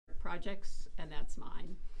projects, and that's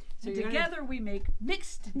mine. So together we make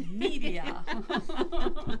mixed media.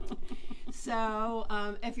 So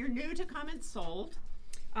if you're new to Comments Sold,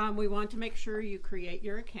 we want to make sure you create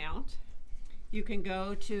your account. You can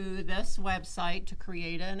go to this website to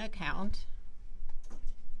create an account.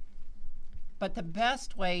 But the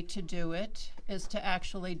best way to do it is to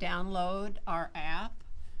actually download our app.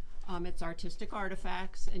 It's Artistic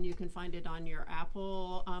Artifacts, and you can find it on your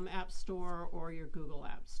Apple App Store or your Google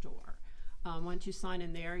App Store. Once you sign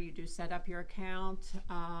in there, you do set up your account.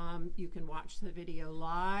 You can watch the video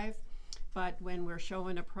live, but when we're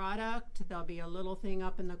showing a product, there'll be a little thing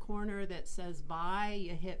up in the corner that says buy.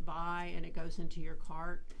 You hit buy and it goes into your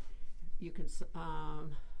cart. You can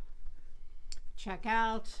check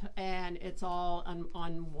out, and it's all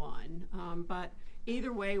on one. But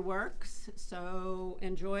either way works, so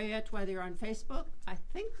enjoy it whether you're on Facebook. I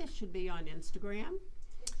think this should be on Instagram.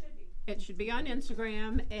 It should be on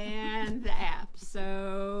Instagram and the app.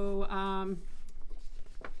 So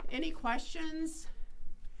any questions?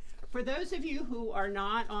 For those of you who are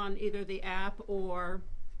not on either the app, or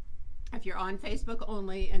if you're on Facebook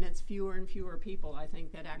only, and it's fewer and fewer people, I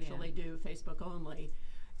think, that actually do Facebook only,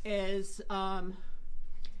 is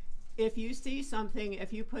if you see something,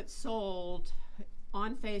 if you put sold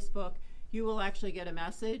on Facebook, you will actually get a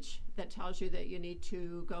message that tells you that you need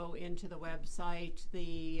to go into the website,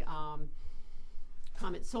 the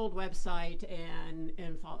Comments Sold website,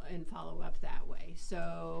 and follow up that way.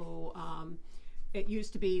 So it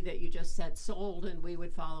used to be that you just said sold and we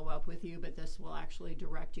would follow up with you, but this will actually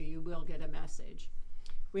direct you. You will get a message.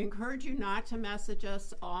 We encourage you not to message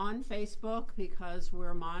us on Facebook because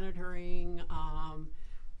we're monitoring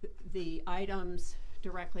the items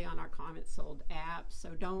directly on our Comments Sold app.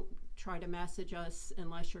 So don't try to message us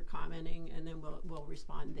unless you're commenting, and then we'll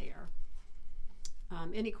respond there.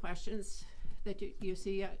 Any questions that you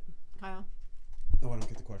see yet, Kyle? Oh, I don't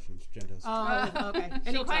get the questions. Jen does. Oh, okay.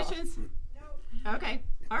 Any questions? No. Okay.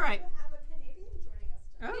 All right. We have a Canadian joining us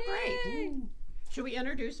tonight. Oh, great. Yay. Should we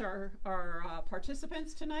introduce our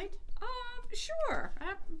participants tonight? Sure.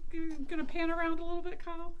 I'm going to pan around a little bit,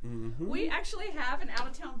 Kyle. Mm-hmm. We actually have an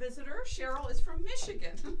out-of-town visitor. Cheryl is from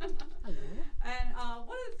Michigan. Hello. And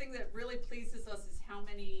one of the things that really pleases us is how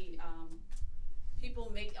many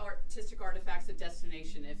people make artistic artifacts a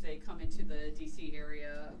destination if they come into the DC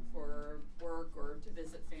area for work or to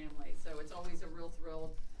visit family. So it's always a real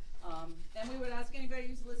thrill. And we would ask anybody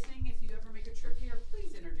who's listening, if you ever make a trip here,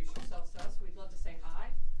 please introduce yourselves to us. We'd love to say hi.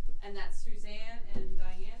 And that's Suzanne and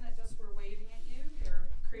Diane that just were waving at you. They're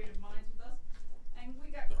creative minds with us. And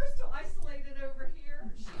we got Crystal isolated over here.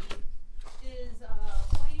 She is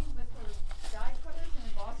playing with her die cutters and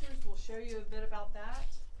embossers. We'll show you a bit about that.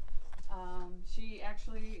 She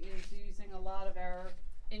actually is using a lot of our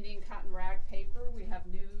Indian cotton rag paper. We have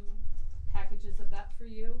new packages of that for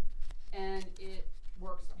you. And it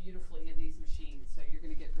works beautifully in these machines. So you're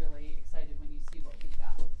going to get really excited when you see what we've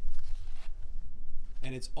got.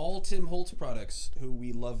 And it's all Tim Holtz products, who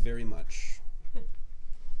we love very much.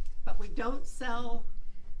 But we don't sell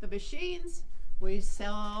the machines, we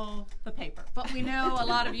sell the paper. But we know a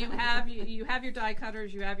lot of you have your die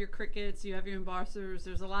cutters, you have your Cricuts, you have your embossers.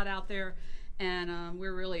 There's a lot out there, and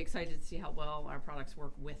we're really excited to see how well our products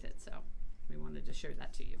work with it. So we wanted to share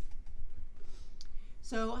that to you.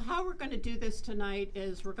 So how we're going to do this tonight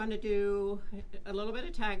is we're going to do a little bit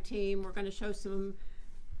of tag team. We're going to show some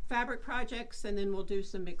fabric projects, and then we'll do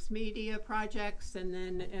some mixed media projects,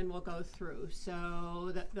 and we'll go through.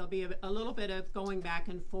 So there'll be a little bit of going back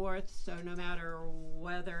and forth, so no matter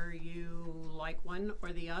whether you like one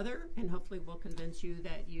or the other, and hopefully we'll convince you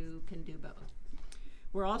that you can do both.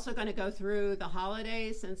 We're also going to go through the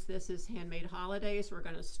holidays. Since this is Handmade Holidays, we're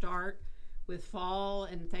going to start with fall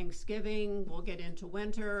and Thanksgiving. We'll get into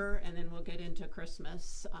winter, and then we'll get into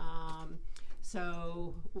Christmas.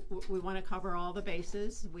 So we want to cover all the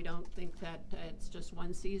bases. We don't think that it's just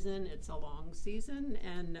one season, it's a long season.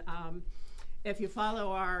 And if you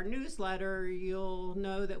follow our newsletter, you'll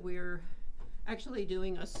know that we're actually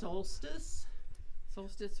doing a solstice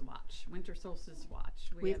watch, winter solstice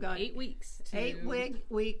watch. We've got 8 weeks. 8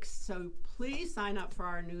 weeks, so please sign up for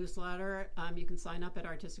our newsletter. You can sign up at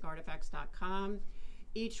artisticartifacts.com.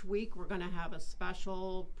 Each week we're going to have a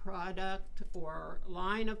special product or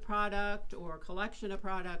line of product or collection of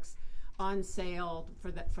products on sale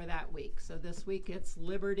for that week. So this week it's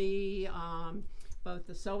Liberty, both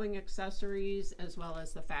the sewing accessories as well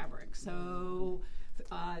as the fabric. So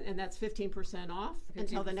and that's 15% off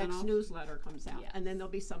until the next newsletter comes out. Yes. And then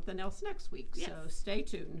there'll be something else next week. Yes. So stay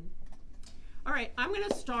tuned. All right, I'm going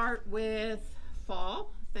to start with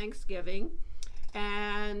fall, Thanksgiving,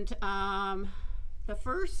 and The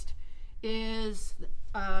first is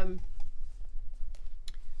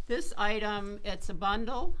this item. It's a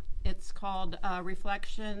bundle. It's called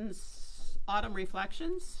Reflections, Autumn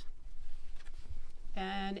Reflections.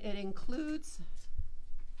 And it includes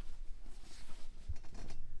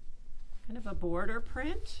kind of a border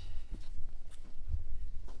print,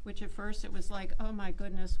 which at first it was like, oh my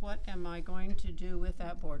goodness, what am I going to do with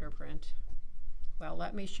that border print? Well,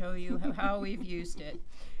 let me show you how we've used it.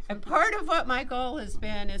 And part of what my goal has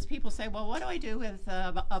been is people say, well, what do I do with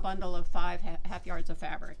a bundle of 5 half yards of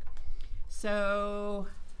fabric? So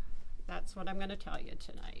that's what I'm going to tell you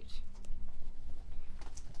tonight.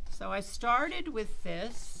 So I started with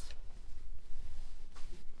this.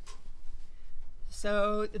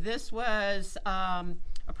 So this was a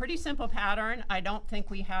pretty simple pattern. I don't think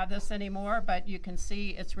we have this anymore, but you can see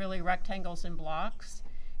it's really rectangles and blocks.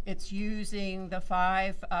 It's using the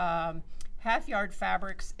 5 half-yard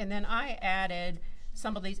fabrics, and then I added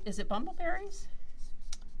some of these. Is it bumbleberries?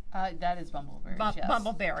 That is bumbleberries, yes.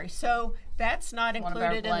 Bumbleberry. So that's not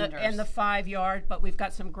included in the 5 yard, but we've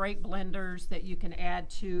got some great blenders that you can add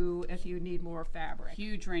to if you need more fabric.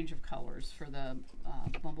 Huge range of colors for the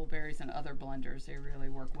bumbleberries and other blenders. They really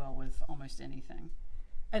work well with almost anything.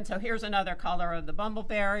 And so here's another color of the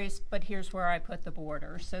bumbleberries, but here's where I put the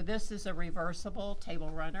border. So this is a reversible table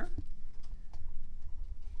runner.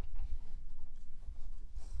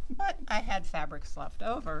 But I had fabrics left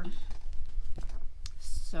over.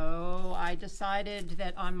 So I decided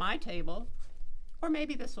that on my table, or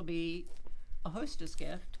maybe this will be a hostess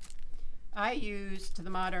gift, I used the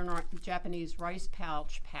modern Japanese rice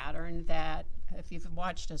pouch pattern that, if you've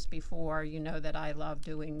watched us before, you know that I love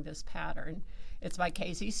doing this pattern. It's by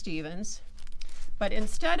Casey Stevens. But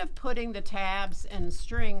instead of putting the tabs and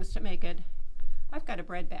strings to make it, I've got a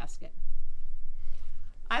bread basket.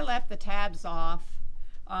 I left the tabs off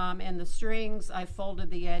and the strings, I folded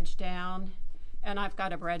the edge down, and I've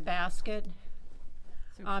got a bread basket.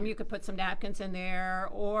 You could put some napkins in there,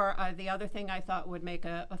 or the other thing I thought would make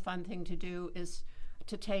a fun thing to do is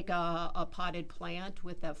to take a potted plant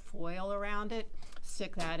with a foil around it,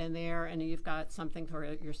 stick that in there, and you've got something for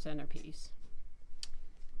your centerpiece.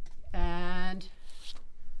 And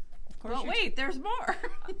of course, well, wait, there's more.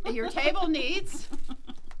 your table needs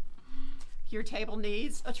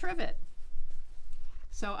a trivet.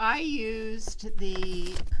 So I used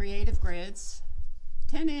the Creative Grids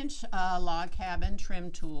 10-inch log cabin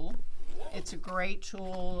trim tool. It's a great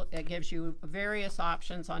tool. It gives you various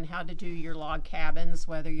options on how to do your log cabins,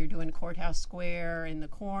 whether you're doing courthouse square in the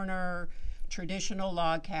corner, traditional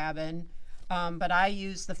log cabin. But I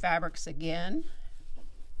use the fabrics again.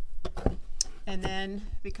 And then,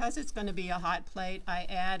 because it's going to be a hot plate, I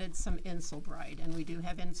added some Insulbrite, and we do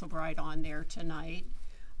have Insulbrite on there tonight.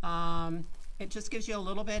 It just gives you a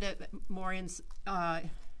little bit more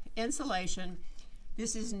insulation.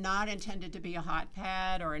 This is not intended to be a hot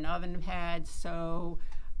pad or an oven pad, so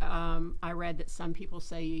I read that some people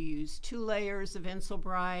say you use 2 layers of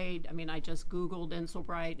Insulbrite. I mean, I just Googled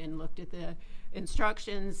Insulbrite and looked at the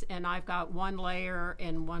instructions, and I've got 1 layer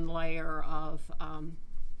and 1 layer of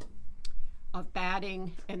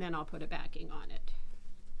batting, and then I'll put a backing on it.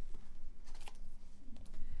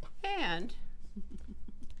 And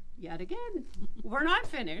yet again, we're not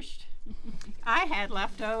finished. I had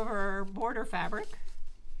leftover border fabric,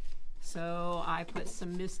 so I put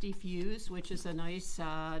some Misty Fuse, which is a nice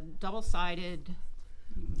double-sided,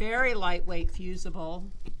 very lightweight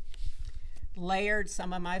fusible, layered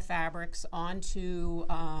some of my fabrics onto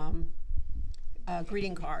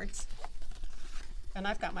greeting cards. And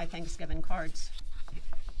I've got my Thanksgiving cards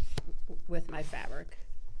with my fabric.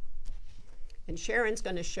 And Sharon's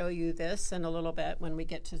going to show you this in a little bit when we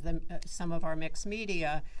get to some of our mixed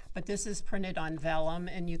media, but this is printed on vellum,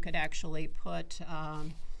 and you could actually put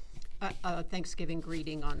a Thanksgiving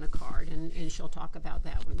greeting on the card, and she'll talk about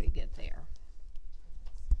that when we get there.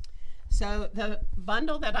 So the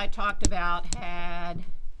bundle that I talked about had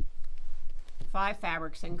 5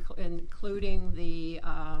 fabrics, including the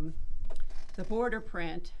border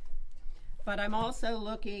print, but I'm also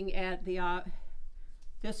looking at the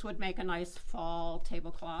this would make a nice fall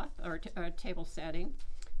tablecloth or table setting.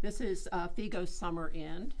 This is Figo Summer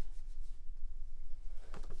End.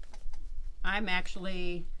 I'm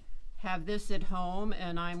actually have this at home,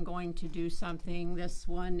 and I'm going to do something. This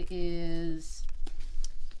one is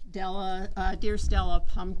Dear Stella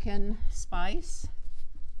Pumpkin Spice.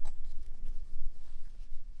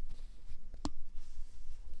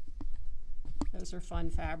 Those are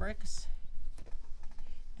fun fabrics.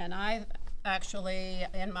 And I actually,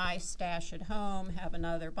 in my stash at home, have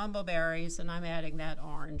another bumbleberries, and I'm adding that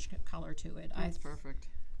orange color to it. That's perfect.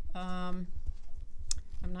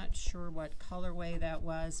 I'm not sure what colorway that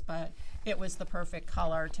was, but it was the perfect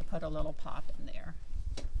color to put a little pop in there.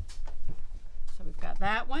 So we've got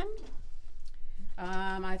that one.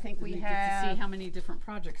 I think we You have get to see how many different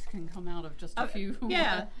projects can come out of just a few,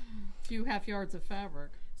 yeah. few half yards of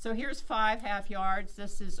fabric. So here's 5 half yards.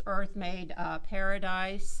 This is Earth-Made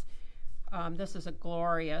Paradise. This is a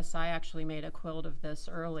glorious. I actually made a quilt of this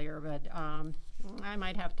earlier, but I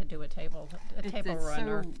might have to do a table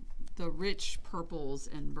runner. So the rich purples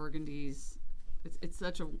and burgundies. It's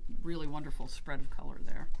such a really wonderful spread of color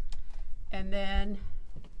there. And then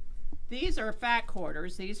these are fat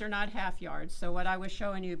quarters. These are not half yards. So what I was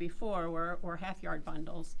showing you before were half yard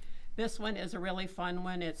bundles. This one is a really fun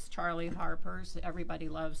one. It's Charlie Harper's. Everybody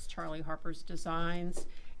loves Charlie Harper's designs.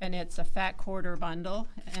 And it's a fat quarter bundle.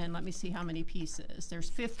 And let me see how many pieces. There's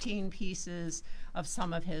 15 pieces of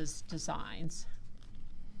some of his designs.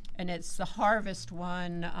 And it's the Harvest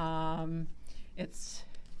one. I think it's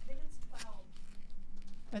 12.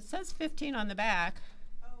 It says 15 on the back.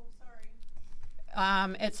 Oh,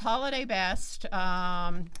 sorry. It's Holiday Best,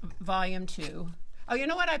 Volume 2. Oh, you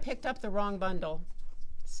know what? I picked up the wrong bundle.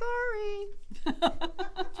 Sorry.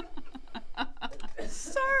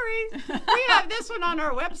 Sorry. We have this one on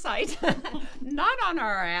our website, not on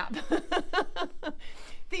our app.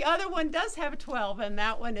 The other one does have 12, and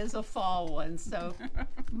that one is a fall one, so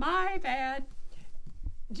my bad.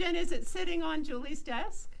 Jen, is it sitting on Julie's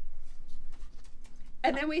desk?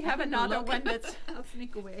 And then we have another one that's I'll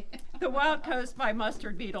sneak away. The Wild Coast by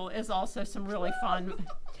Mustard Beetle is also some really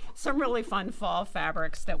fun fall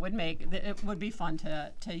fabrics that it would be fun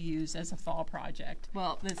to use as a fall project.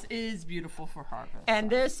 Well, this is beautiful for harvest. And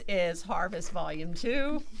this is Harvest Volume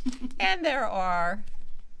 2, and there are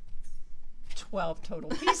 12 total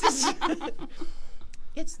pieces.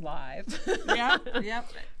 It's live.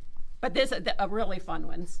 Yep. But this is a really fun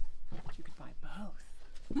ones. You could buy both.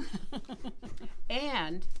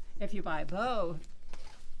 And if you buy both,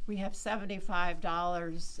 we have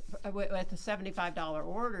 $75. With a $75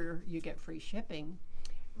 order, you get free shipping.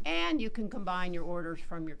 And you can combine your orders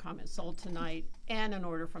from your comment sold tonight and an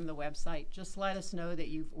order from the website. Just let us know that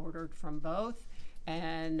you've ordered from both,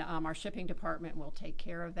 and our shipping department will take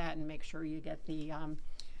care of that and make sure you get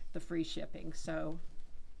the free shipping. So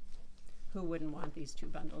who wouldn't want these 2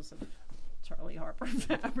 bundles of Charlie Harper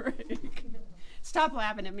fabric? Stop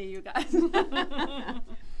laughing at me, you guys.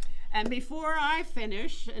 And before I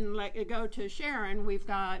finish and let it go to Sharon, we've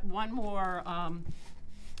got one more.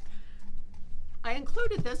 I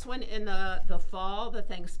included this one in the fall, the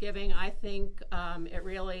Thanksgiving. I think it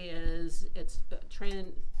really is,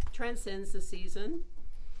 transcends the season.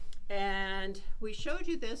 And we showed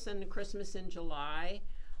you this in Christmas in July.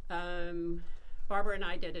 Barbara and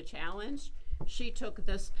I did a challenge. She took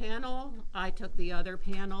this panel, I took the other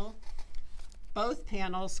panel. Both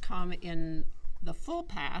panels come in the full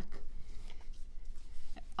pack.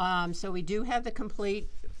 So we do have the complete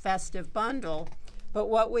festive bundle, but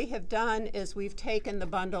what we have done is we've taken the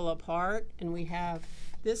bundle apart, and we have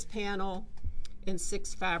this panel in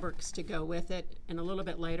 6 fabrics to go with it, and a little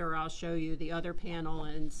bit later I'll show you the other panel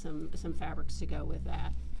and some fabrics to go with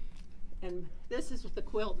that. And this is the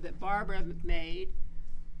quilt that Barbara made.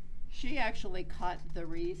 She actually cut the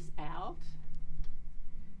wreaths out.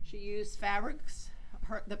 She used fabrics.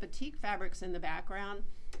 The batik fabrics in the background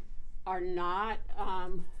are not,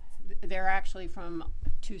 they're actually from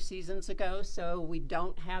 2 seasons ago, so we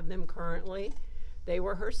don't have them currently. They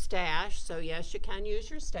were her stash, so yes, you can use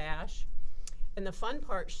your stash. And the fun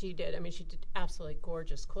part she did, she did absolutely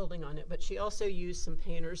gorgeous quilting on it, but she also used some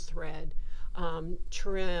painter's thread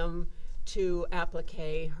trim to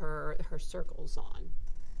applique her circles on.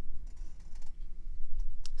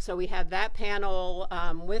 So we have that panel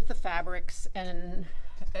with the fabrics, and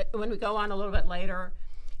when we go on a little bit later,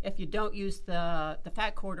 if you don't use the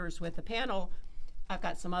fat quarters with the panel, I've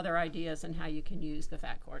got some other ideas on how you can use the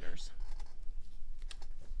fat quarters.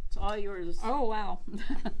 It's all yours. Oh, wow.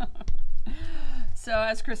 So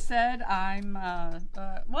as Chris said, I'm,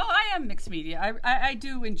 well, I am mixed media. I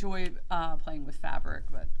do enjoy playing with fabric,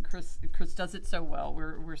 but Chris does it so well.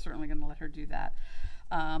 We're certainly going to let her do that.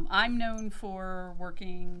 I'm known for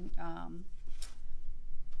working,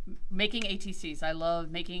 making ATCs. I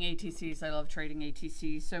love making ATCs. I love trading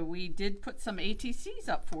ATCs. So we did put some ATCs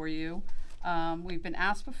up for you. We've been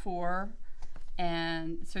asked before.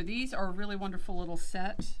 And so these are a really wonderful little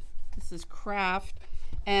set. This is Craft.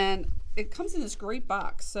 And it comes in this great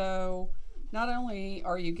box. So not only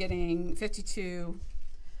are you getting 52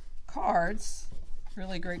 cards,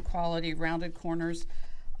 really great quality, rounded corners.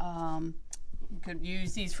 You could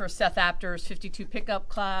use these for Seth Apter's 52 pickup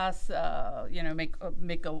class, you know, make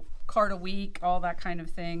a card a week, all that kind of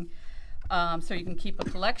thing. So you can keep a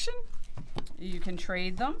collection. You can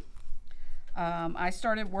trade them. I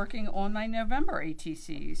started working on my November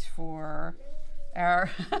ATCs for our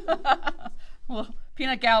little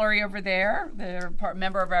peanut gallery over there. They're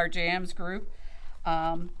member of our jams group.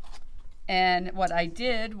 And what I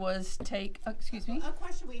did was take, excuse me. A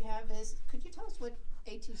question we have is, could you tell us what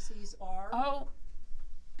ATCs are? Oh,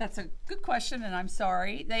 that's a good question, and I'm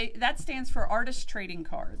sorry. That stands for Artist Trading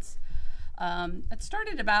Cards. It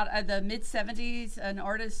started about the mid-'70s. An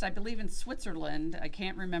artist, I believe in Switzerland, I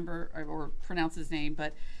can't remember or pronounce his name,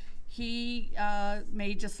 but he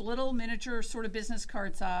made just little miniature sort of business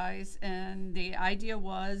card size, and the idea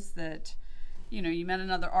was that, you know, you met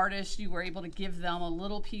another artist, you were able to give them a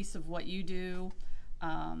little piece of what you do.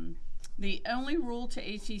 The only rule to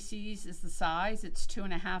ATCs is the size. It's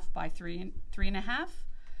 2.5 by 3.5.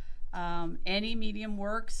 Any medium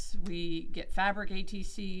works. We get fabric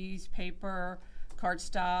ATCs, paper,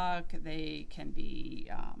 cardstock. They can be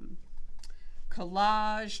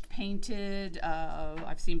collaged, painted.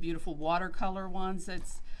 I've seen beautiful watercolor ones.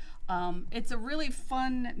 It's a really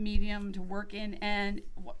fun medium to work in. And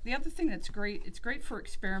the other thing that's great, it's great for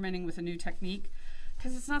experimenting with a new technique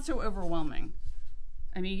because it's not so overwhelming.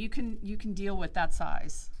 I mean, you can deal with that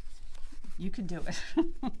size. You can do it.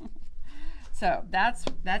 So that's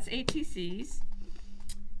ATCs.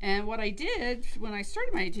 And what I did when I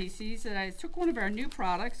started my ATCs is that I took one of our new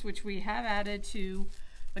products, which we have added to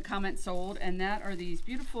the comment sold, and that are these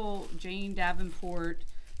beautiful Jane Davenport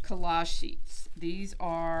collage sheets. These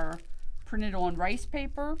are printed on rice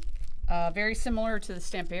paper, very similar to the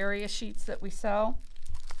Stamperia sheets that we sell.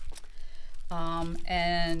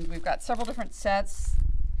 And we've got several different sets,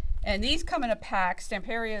 and these come in a pack.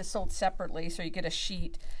 Stamperia is sold separately, so you get a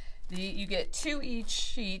sheet. You get 2 each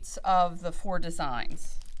sheets of the 4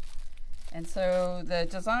 designs. And so the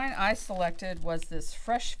design I selected was this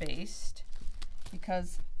fresh-faced,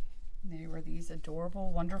 because they were these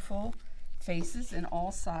adorable, wonderful faces in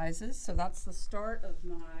all sizes. So that's the start of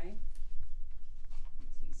my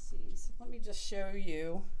ATCs. Let me just show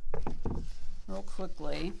you real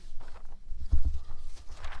quickly.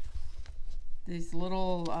 These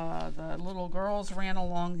little, the little girls ran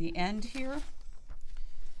along the end here.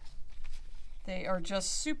 They are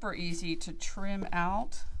just super easy to trim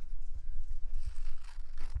out.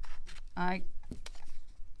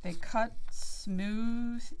 They cut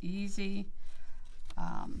smooth, easy.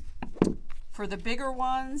 For the bigger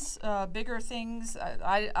ones, bigger things,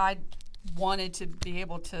 I wanted to be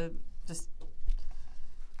able to just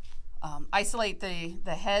isolate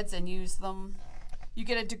the heads and use them. You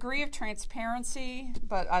get a degree of transparency,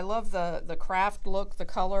 but I love the craft look, the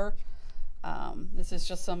color. This is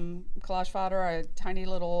just some collage fodder, a tiny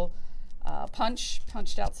little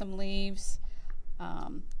punched out some leaves.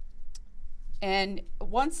 And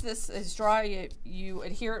once this is dry, you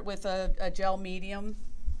adhere it with a gel medium.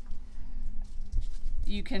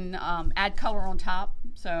 You can add color on top.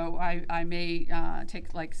 So I may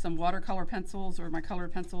take like some watercolor pencils or my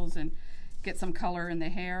colored pencils and get some color in the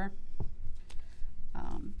hair.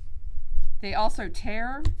 They also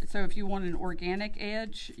tear, so if you want an organic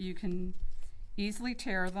edge, you can easily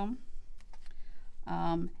tear them.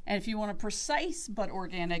 And if you want a precise but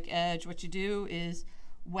organic edge, what you do is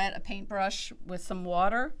wet a paintbrush with some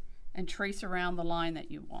water and trace around the line that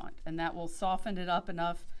you want. And that will soften it up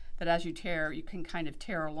enough that as you tear, you can kind of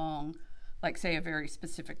tear along, like say a very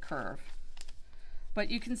specific curve. But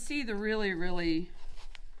you can see the really, really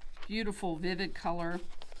beautiful, vivid color.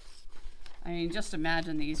 I mean, just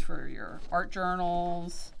imagine these for your art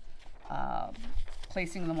journals,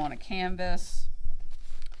 placing them on a canvas.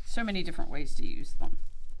 So many different ways to use them.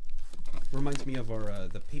 Reminds me of our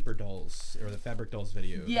the paper dolls or the fabric dolls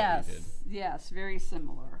video. Yes, that we did. yes, very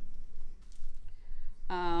similar.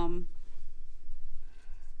 I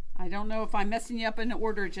don't know if I'm messing you up in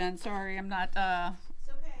order, Jen. Sorry, I'm not. It's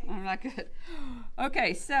okay. I'm not good.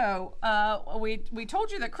 Okay, so we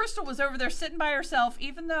told you that Crystal was over there sitting by herself,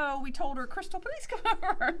 even though we told her, Crystal, please come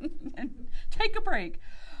over and take a break.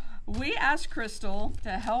 We asked Crystal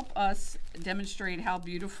to help us demonstrate how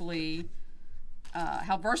beautifully,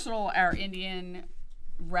 how versatile our Indian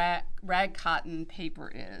rag cotton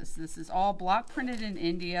paper is. This is all block printed in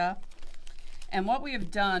India. And what we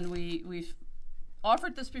have done, we've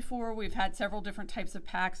offered this before. We've had several different types of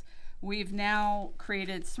packs. We've now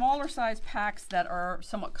created smaller size packs that are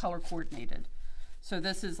somewhat color coordinated. So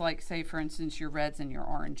this is like, say, for instance, your reds and your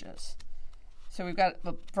oranges. So we've got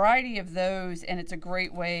a variety of those, and it's a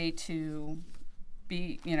great way to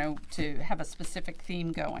be, you know, to have a specific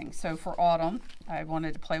theme going. So for autumn, I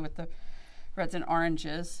wanted to play with the reds and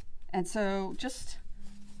oranges. And so just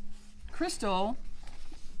Crystal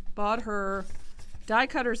bought her die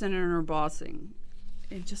cutters and her embossing.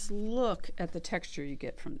 And just look at the texture you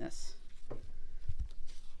get from this.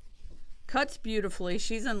 Cuts beautifully.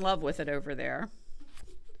 She's in love with it over there.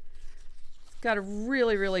 It's got a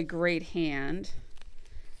really, really great hand.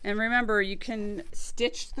 And remember, you can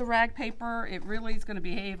stitch the rag paper. It really is going to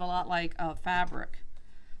behave a lot like fabric.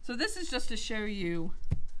 So this is just to show you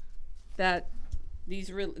that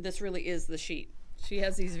this really is the sheet. She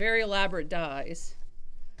has these very elaborate dies.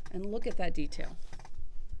 And look at that detail.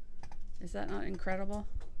 Is that not incredible?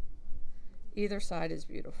 Either side is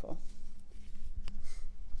beautiful.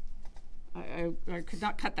 I could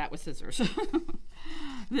not cut that with scissors.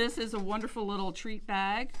 This is a wonderful little treat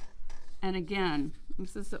bag. And again,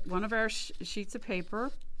 this is one of our sheets of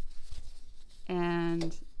paper.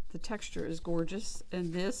 And the texture is gorgeous.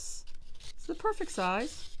 And this is the perfect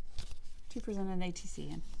size. 2% an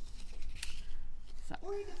ATC in. So.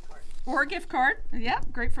 Or a gift card. Or a gift card. Yeah,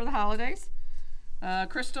 great for the holidays.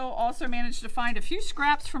 Crystal also managed to find a few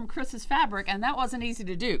scraps from Chris's fabric, and that wasn't easy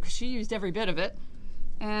to do because she used every bit of it.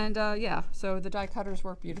 And yeah, so the die cutters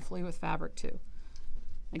work beautifully with fabric too.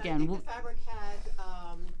 Again, I think the fabric had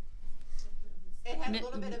it had a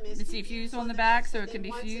little bit of Missy fuse on the back, so it can be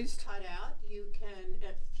once fused. It's cut out, you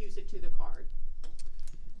can fuse it to the card.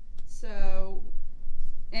 So,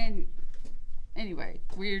 and anyway,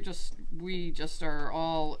 we just are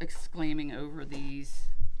all exclaiming over these,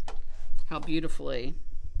 how beautifully.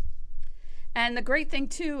 And the great thing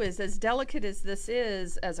too is, as delicate as this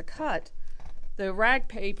is as a cut, the rag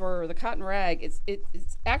paper, the cotton rag,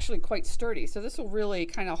 it's actually quite sturdy. So this will really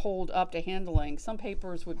kind of hold up to handling. Some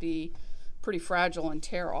papers would be pretty fragile and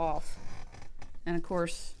tear off. And of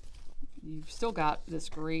course, you've still got this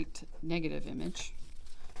great negative image.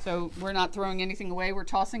 So we're not throwing anything away. We're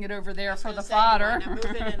tossing it over there for the fodder. I'm going to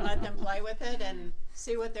move it and let them play with it and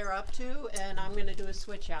see what they're up to. And I'm going to do a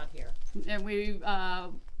switch out here. And we've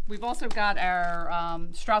also got our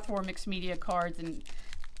Strathmore mixed media cards and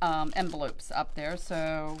envelopes up there.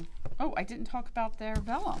 So, oh, I didn't talk about their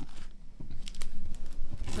vellum.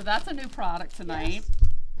 So that's a new product tonight. Yes.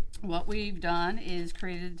 What we've done is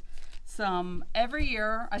created some, every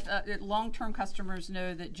year, long-term customers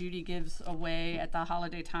know that Judy gives away at the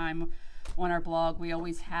holiday time on our blog. We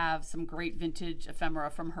always have some great vintage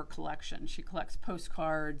ephemera from her collection. She collects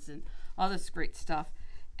postcards and all this great stuff.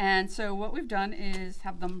 And so what we've done is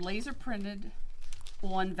have them laser printed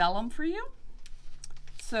on vellum for you.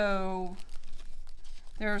 So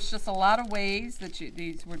there's just a lot of ways that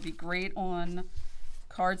these would be great on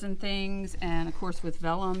cards and things. And of course with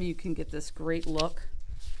vellum you can get this great look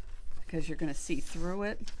because you're going to see through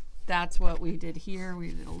it. That's what we did here. We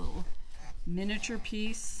did a little miniature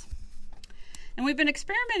piece. And we've been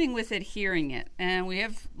experimenting with adhering it, and we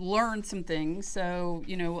have learned some things. So,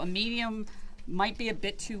 you know, a medium might be a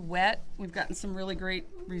bit too wet. We've gotten some really great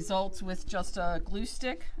results with just a glue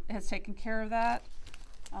stick. It has taken care of that.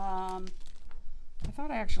 I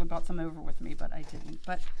thought I actually brought some over with me, but I didn't.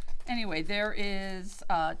 But anyway, there is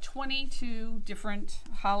 22 different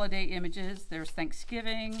holiday images. There's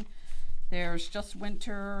Thanksgiving, there's just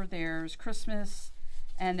winter, there's Christmas,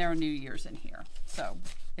 and there are New Year's in here. So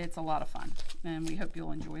it's a lot of fun, and we hope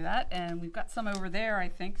you'll enjoy that. And we've got some over there, I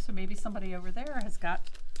think, so maybe somebody over there has got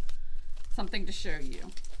something to show you.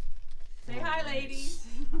 Say hi, ladies.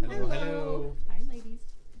 Hello, hello. Hi, ladies.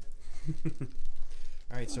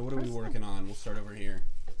 All right, so what are we working on? We'll start over here.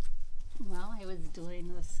 Well, I was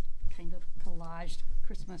doing this kind of collaged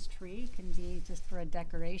Christmas tree. Can be just for a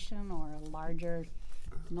decoration or a larger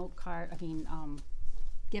note card,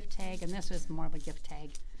 gift tag, and this was more of a gift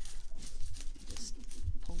tag. Just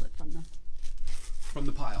pulled it From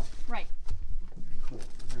the pile. right. Very cool.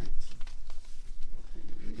 All right.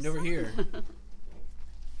 And over here.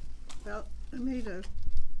 Well, I made a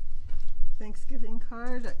Thanksgiving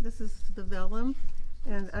card. This is the vellum,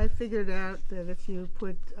 and I figured out that if you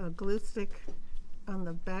put a glue stick on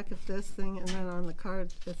the back of this thing and then on the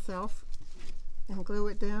card itself and glue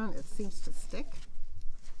it down, it seems to stick.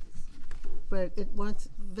 But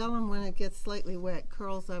vellum, when it gets slightly wet,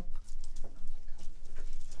 curls up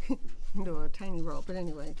into a tiny roll. But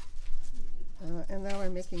anyway, and now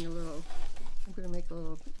I'm going to make a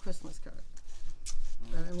little Christmas card.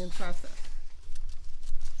 But I'm in process.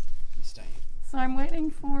 So I'm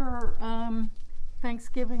waiting for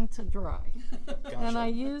Thanksgiving to dry. Gotcha. And I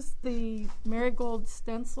used the marigold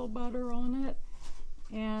stencil butter on it.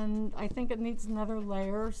 And I think it needs another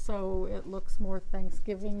layer so it looks more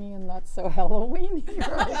Thanksgiving-y and not so Halloween-y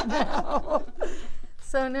right now.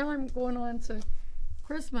 So now I'm going on to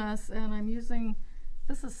Christmas, and I'm using,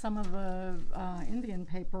 this is some of the Indian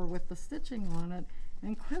paper with the stitching on it.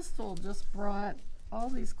 And Crystal just brought all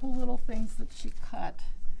these cool little things that she cut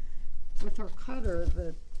with her cutter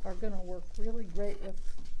that are going to work really great with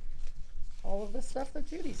all of the stuff that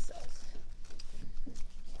Judy sells.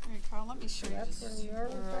 All right, Carl, let me show you That's this. where we are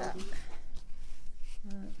with that.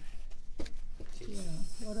 Yeah,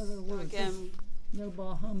 what other words? Again, No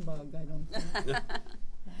bah humbug, I don't think.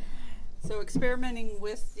 so experimenting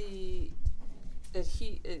with the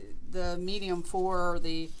medium for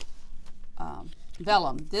the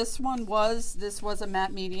vellum. This was a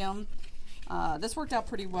matte medium. This worked out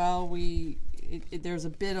pretty well. There's a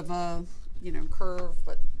bit of a curve,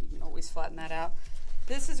 but you can always flatten that out.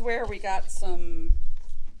 This is where we got some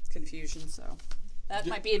confusion, so that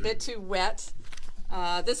might be a bit too wet.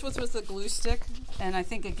 This was with the glue stick, and I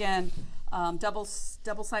think again,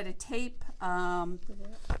 double-sided tape,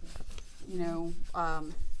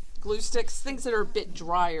 glue sticks, things that are a bit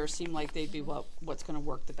drier seem like they'd be what's going to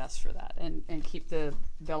work the best for that, and keep the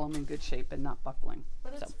vellum in good shape and not buckling.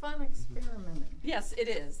 But it's fun experimenting. Yes, it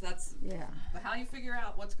is. That's how you figure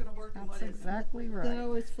out what's going to work and what That's isn't. exactly I right.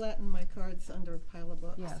 always flatten my cards under a pile of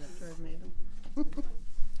books Yes. after I've made them.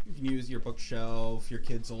 You can use your bookshelf, your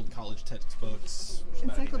kids' old college textbooks. just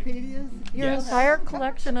about anything. Encyclopedias. Your Yes. entire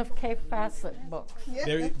collection of Kay Fassett books.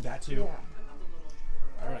 That too.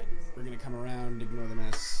 All right, we're gonna come around, ignore the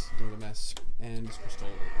mess, and just Crystal.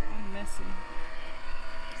 I'm messy.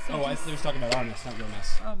 So I was talking about our mess, not your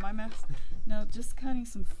mess. Oh, my mess? No, just cutting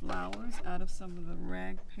some flowers out of some of the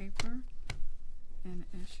rag paper. And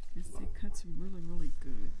as you can see, it cuts really, really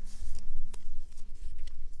good.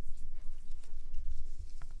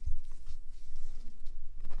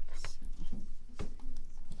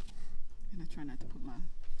 And I try not to put my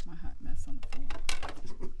hot mess on the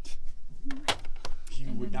floor. You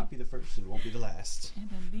And would then- not be the first and won't be the last. And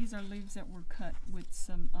then these are leaves that were cut with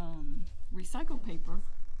some recycled paper.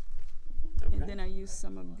 And then I used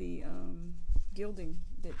some of the gilding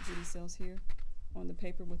that Judy sells here on the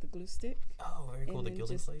paper with a glue stick. Oh, very cool. And The then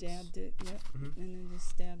gilding just plates. dabbed it, yep. Mhm. And then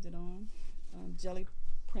just dabbed it on. Jelly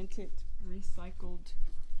printed, recycled,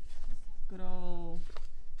 good old,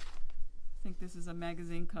 I think this is a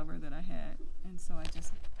magazine cover that I had. And so I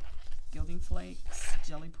just gilding flakes,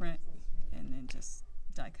 jelly print, and then just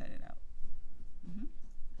die cut it out. Mm-hmm.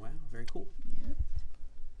 Wow, very cool. Yep.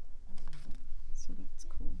 So that's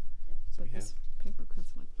cool. So But we have this paper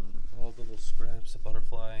cuts like butter. all the little scraps, a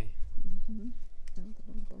butterfly. Mm-hmm. Oh, the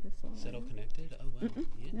little butterfly. Is that all connected? Oh, wow.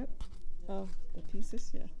 Yeah. Yep. Oh, the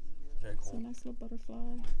pieces, yeah. Very It's a cool. nice little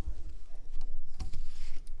butterfly.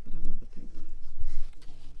 But I love the paper.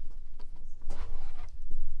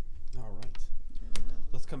 All right.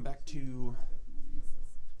 Let's come back to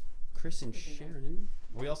Chris and Sharon.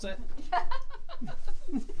 Are we all set?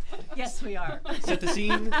 Yes, we are. Set the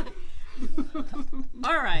scene.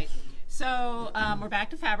 All right. So we're back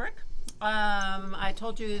to fabric. I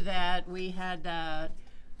told you that we had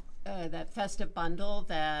that festive bundle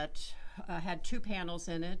that had 2 panels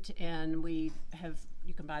in it, and you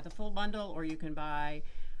can buy the full bundle or you can buy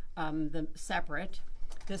the separate.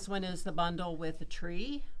 This one is the bundle with the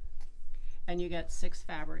tree, and you get 6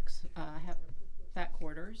 fabrics, fat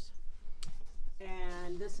quarters.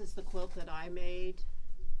 And this is the quilt that I made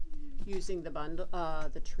using the bundle,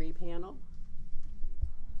 the tree panel.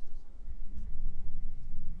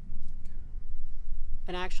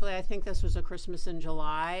 And actually, I think this was a Christmas in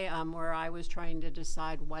July, where I was trying to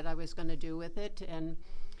decide what I was going to do with it. And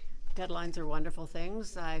deadlines are wonderful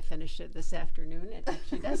things. I finished it this afternoon. It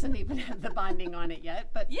actually doesn't even have the binding on it yet,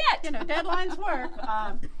 but deadlines work.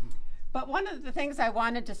 But one of the things I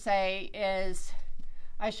wanted to say is,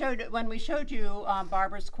 when we showed you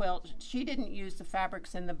Barbara's quilt, she didn't use the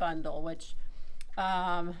fabrics in the bundle, which,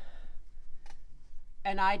 and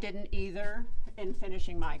I didn't either in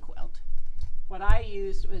finishing my quilt. What I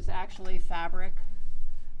used was actually fabric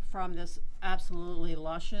from this absolutely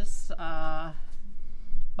luscious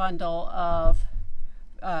bundle of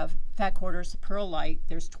fat quarters Pearl Light.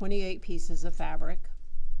 There's 28 pieces of fabric.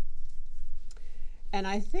 And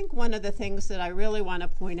I think one of the things that I really want to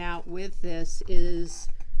point out with this is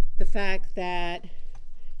the fact that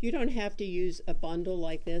you don't have to use a bundle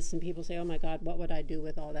like this and people say, oh my God, what would I do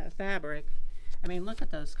with all that fabric? I mean, look at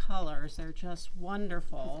those colors. They're just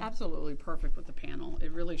wonderful. Absolutely perfect with the panel.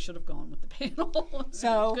 It really should have gone with the panel.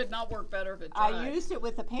 So it could not work better if it tried. I used it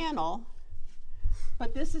with the panel,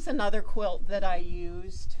 but this is another quilt that I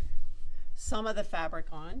used some of the fabric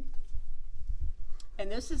on.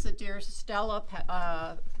 And this is a Dear Stella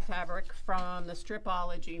fabric from the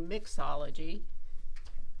Stripology Mixology.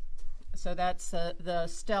 So that's the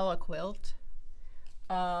Stella quilt.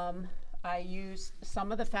 I used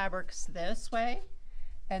some of the fabrics this way,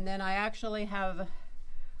 and then I actually have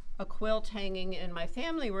a quilt hanging in my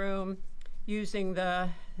family room using the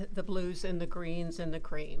blues and the greens and the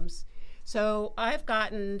creams. So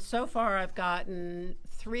so far I've gotten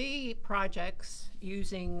 3 projects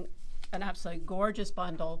using an absolutely gorgeous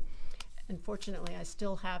bundle. Unfortunately, I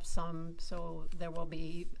still have some, so there will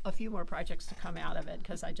be a few more projects to come out of it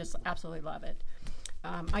because I just absolutely love it.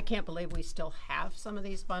 I can't believe we still have some of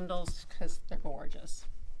these bundles because they're gorgeous.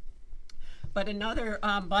 But another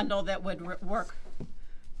bundle that would work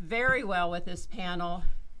very well with this panel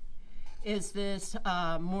is this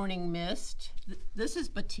Morning Mist. This is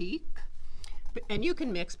batik, and you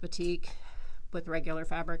can mix batik with regular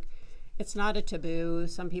fabric. It's not a taboo.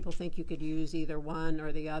 Some people think you could use either one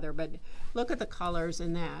or the other, but look at the colors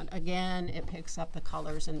in that. Again, it picks up the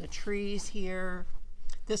colors in the trees here.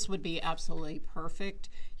 This would be absolutely perfect.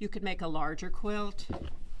 You could make a larger quilt.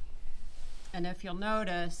 And if you'll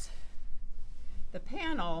notice, the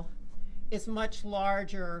panel is much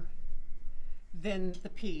larger than the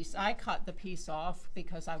piece. I cut the piece off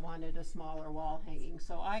because I wanted a smaller wall hanging.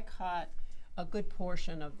 So I cut a good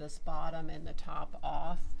portion of this bottom and the top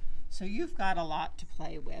off. So you've got a lot to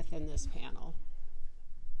play with in this panel.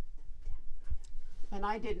 And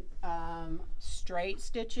I did straight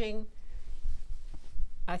stitching.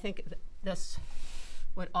 I think this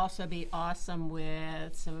would also be awesome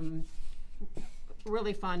with some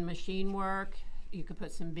really fun machine work. You could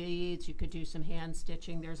put some beads, you could do some hand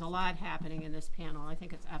stitching. There's a lot happening in this panel. I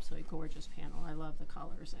think it's absolutely gorgeous panel. I love the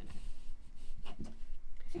colors in it.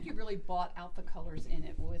 I think you really bought out the colors in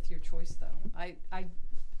it with your choice, though.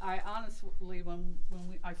 I honestly, when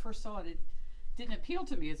I first saw it, it didn't appeal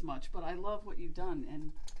to me as much, but I love what you've done.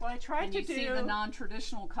 And well, I tried to see the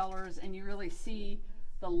non-traditional colors, and you really see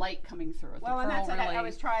the light coming through it. Well, and that's really, I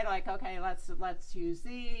was trying like, okay, let's use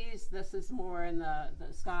these. This is more in the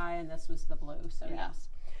sky, and this was the blue. So yeah. Yes.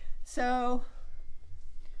 So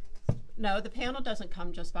no, the panel doesn't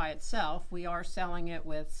come just by itself. We are selling it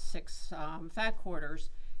with 6 fat quarters.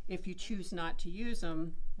 If you choose not to use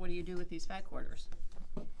them, what do you do with these fat quarters?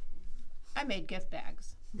 I made gift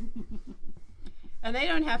bags. And they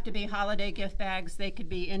don't have to be holiday gift bags. They could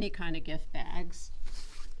be any kind of gift bags.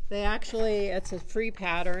 They actually, it's a free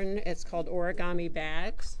pattern. It's called origami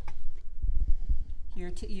bags.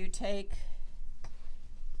 You take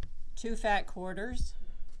 2 fat quarters.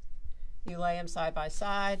 You lay them side by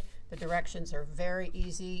side. The directions are very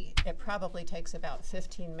easy. It probably takes about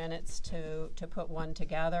 15 minutes to put one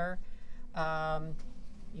together.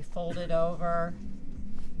 You fold it over.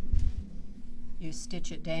 You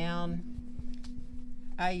stitch it down.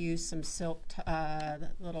 I use some silk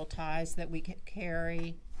little ties that we could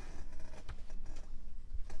carry.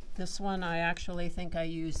 This one, I actually think I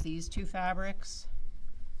use these 2 fabrics.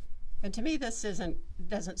 And to me, this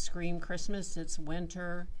doesn't scream Christmas. It's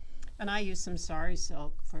winter. And I use some sari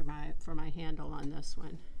silk for my handle on this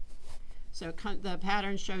one. So the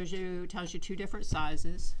pattern tells you 2 different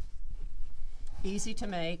sizes. Easy to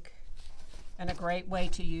make, and a great way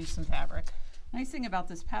to use some fabric. Nice thing about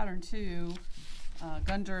this pattern too,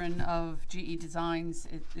 Gundren of GE Designs,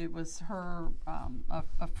 it was her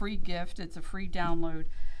a free gift. It's a free download.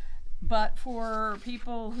 But for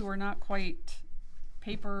people who are not quite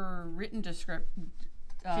paper written instructions,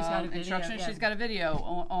 yeah. She's got a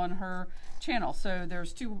video on her channel. So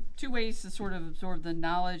there's two ways to sort of absorb the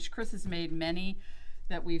knowledge. Chris has made many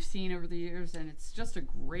that we've seen over the years, and it's just a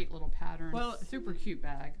great little pattern. Well, super cute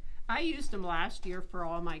bag. I used them last year for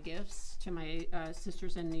all my gifts to my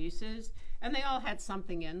sisters and nieces, and they all had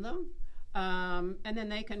something in them. And then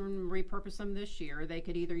they can repurpose them this year. They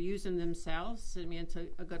could either use them themselves, I mean, it's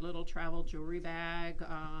a good little travel jewelry bag,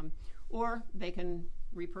 or they can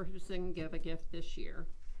repurpose and give a gift this year.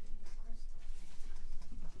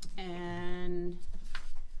 And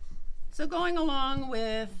so going along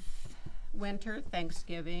with winter,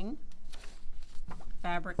 Thanksgiving,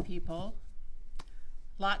 fabric people,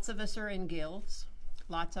 lots of us are in guilds.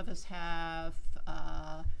 Lots of us have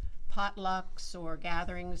potlucks or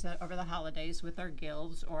gatherings over the holidays with our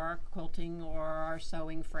guilds or our quilting or our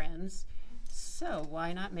sewing friends. So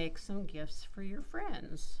why not make some gifts for your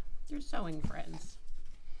friends, your sewing friends?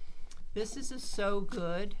 This is a So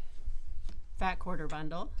Good fat quarter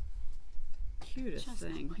bundle. Cutest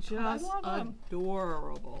thing. Just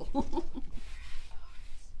adorable.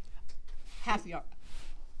 Half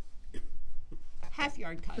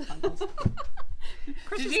yard cut bundles.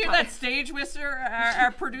 Did you hear that stage whisper?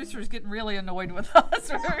 Our producer's getting really annoyed with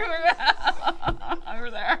us.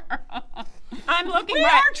 Over there. I'm looking. We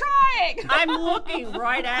are trying. I'm looking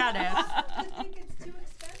right at it. I think it's too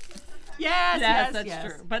expensive. Yes, that's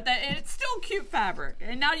true. But it's still cute fabric,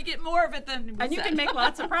 and now you get more of it than. And you can make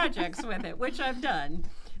lots of projects with it, which I've done.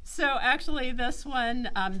 So actually, this one,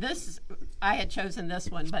 I had chosen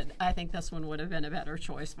this one, but I think this one would have been a better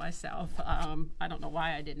choice myself. I don't know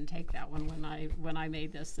why I didn't take that one when I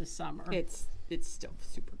made this summer. It's still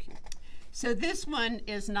super cute. So this one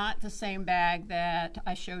is not the same bag that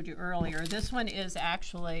I showed you earlier. This one is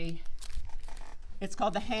actually, it's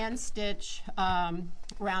called the hand stitch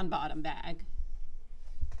round bottom bag.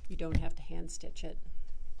 You don't have to hand stitch it.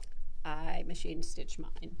 I machine stitch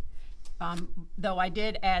mine. Though I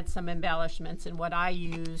did add some embellishments, and what I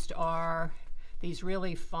used are these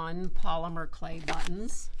really fun polymer clay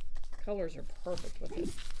buttons. Colors are perfect with it.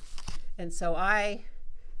 And so I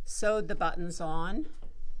sewed the buttons on.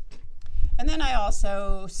 And then I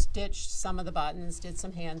also stitched some of the buttons, did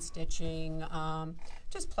some hand stitching,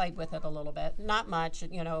 just played with it a little bit. Not much,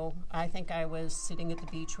 you know, I think I was sitting at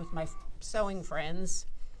the beach with my sewing friends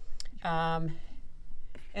and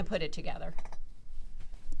put it together.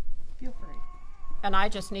 Feel free. And I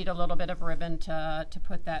just need a little bit of ribbon to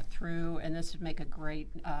put that through, and this would make a great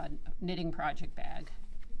knitting project bag.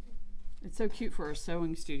 It's so cute for a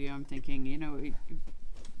sewing studio. I'm thinking, you know,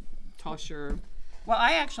 toss your... Well,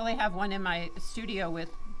 I actually have one in my studio with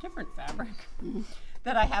different fabric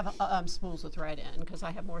that I have spools of thread in, because I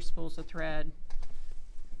have more spools of thread.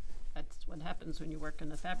 That's what happens when you work in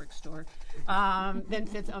the fabric store. Then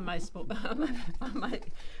fits on my spool on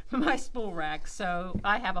my spool rack. So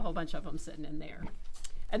I have a whole bunch of them sitting in there.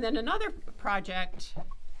 And then another project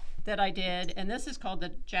that I did, and this is called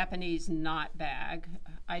the Japanese knot bag.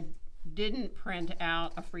 I didn't print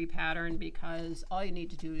out a free pattern because all you need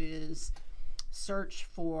to do is search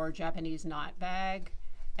for Japanese knot bag,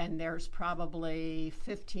 and there's probably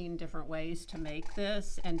 15 different ways to make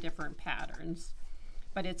this and different patterns.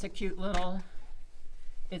 But it's a cute little,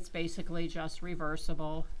 it's basically just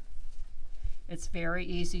reversible. It's very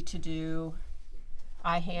easy to do.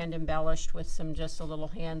 I hand embellished with just a little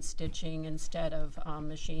hand stitching instead of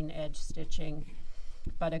machine edge stitching,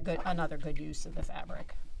 but another good use of the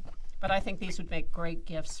fabric. But I think these would make great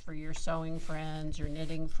gifts for your sewing friends, your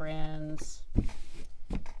knitting friends.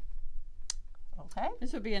 Okay.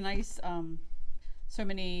 This would be a nice, so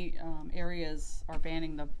many areas are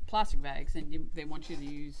banning the plastic bags, and they want you to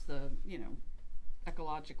use the, you know,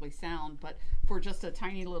 ecologically sound, but for just a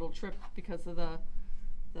tiny little trip because of the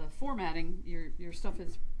formatting, your stuff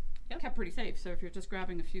is kept pretty safe. So if you're just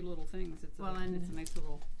grabbing a few little things, it's a nice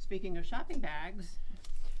little... Speaking of shopping bags,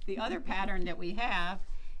 the other pattern that we have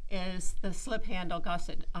is the slip handle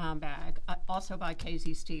gusset bag, also by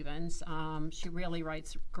KZ Stevens. She really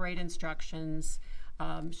writes great instructions.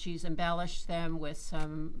 She's embellished them with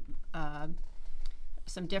some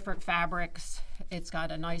different fabrics. It's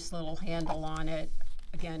got a nice little handle on it.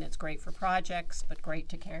 Again, it's great for projects, but great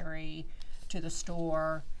to carry to the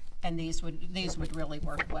store. And these would really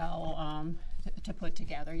work well to put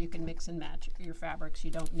together. You can mix and match your fabrics.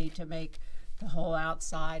 You don't need to make the whole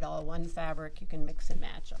outside all one fabric. You can mix and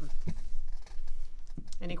match them.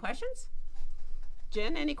 Any questions?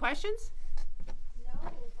 Jen, any questions? No,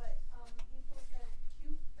 but people said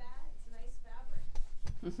cute bags, nice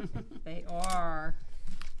fabric. They are.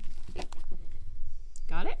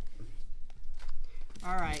 Got it?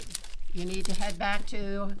 All right. You need to head back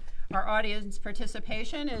to our audience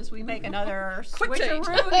participation as we make another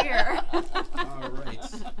switcheroo here. All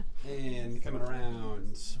right. And coming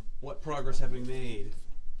around, what progress have we made?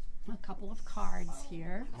 A couple of cards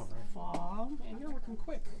here. All right. Fall Man, you're working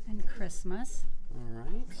quick. and Christmas. All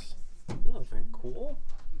right. Oh, very cool.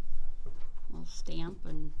 We'll stamp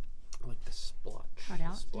and I like the splotch. Cut the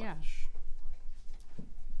out, yeah. splotch.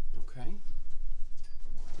 Okay.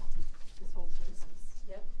 This whole place is,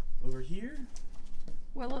 yep. Over here.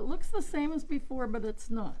 Well, it looks the same as before, but it's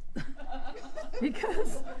not.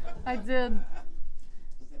 Because I do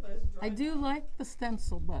like the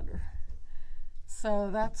stencil better. So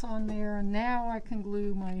that's on there, and now I can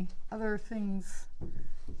glue my other things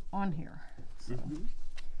on here. So,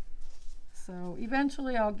 so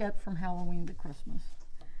eventually I'll get from Halloween to Christmas.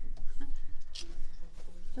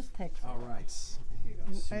 Just takes. All right.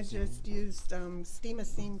 I just used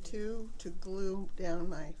Steamacine 2 to glue down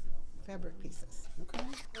my fabric pieces Okay.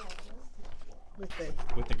 with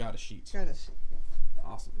With the goddess sheet. goddess,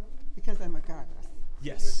 Awesome. because I'm a goddess.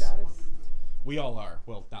 Yes. We all are.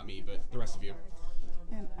 Well, not me, but the rest of you.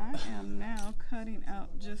 And I am now cutting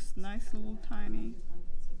out just nice little tiny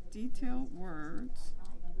detailed words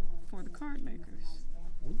for the card makers.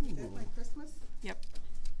 Is that my Christmas? Yep.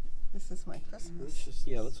 This is my Christmas. Let's just,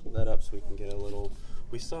 let's hold that up so we can get a little,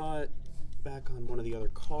 we saw it back on one of the other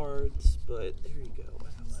cards, but there you go.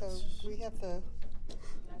 So we have the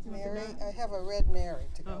Mary. I have a red Mary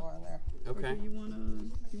to go on there. Okay. You want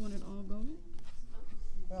it all gold?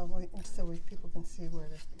 Well, people can see where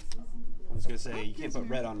the. I was gonna say you can't put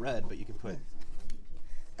red on red, but you can put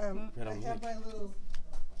red I on have white. my little.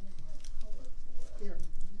 Here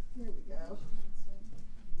we go.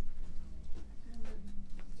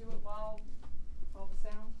 Do it while the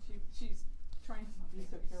sound. She's trying to be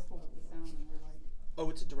so careful with the sound, and we're like. Oh,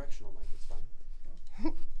 it's a directional mic. It's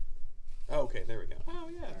fine. Oh, okay, there we go. Oh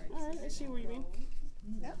yeah. All right, I see what you mean.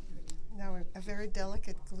 Yep. Now a very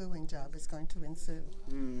delicate gluing job is going to ensue.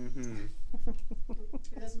 Mm-hmm.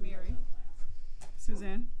 Here's Mary.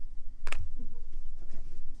 Suzanne.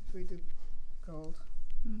 We do gold.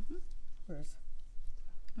 Mm-hmm. Where's?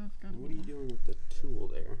 I've got What are you doing with the tool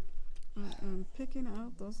there? I'm picking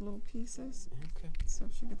out those little pieces Okay. so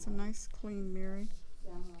she gets a nice clean Mary.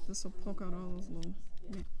 This will poke out all those little.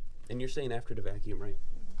 And you're saying after the vacuum, right?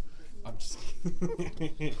 I'm just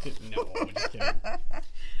kidding. No, I'm just kidding.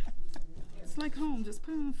 It's like home. Just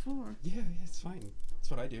put it on the floor. Yeah, it's fine. That's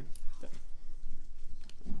what I do.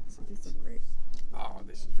 These are great. Oh,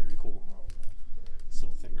 this is very cool. This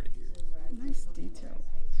little thing right here. Nice detail.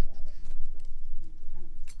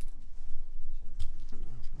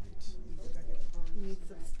 We need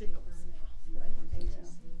some stickles now.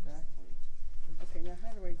 Exactly. Okay, now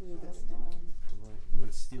how do I glue this down? Right. I'm going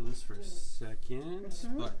to steal this for a second.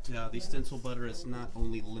 But the stencil butter is not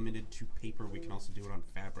only limited to paper, we can also do it on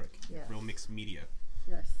fabric. Yes. Real mixed media.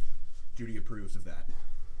 Yes. Judy approves of that.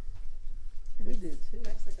 We do too.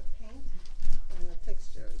 That's like a paint and a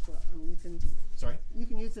texture as well. Sorry? You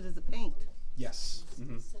can use it as a paint Yes.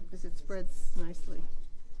 Mm-hmm. because it spreads nicely.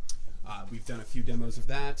 We've done a few demos of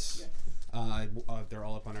that. They're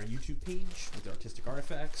all up on our YouTube page with artistic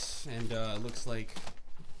artifacts, and it looks like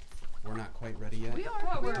we're not quite ready yet. We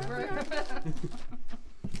are. We're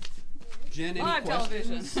Jen, any live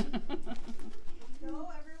questions? television. No,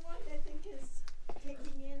 everyone I think is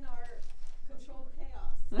taking in our controlled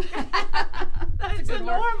chaos. That's a good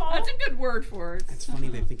word. That's a good word for it. It's funny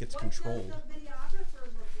they think it's What does controlled. the videographer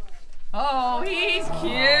look like? Oh, he's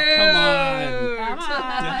cute. Come on. Come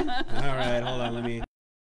on. All right, hold on. Let me.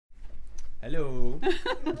 Hello.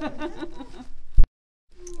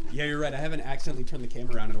 Yeah, you're right. I haven't accidentally turned the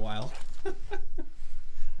camera around in a while.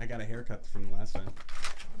 I got a haircut from the last time.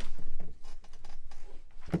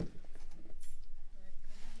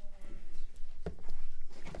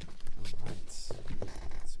 Alright. Some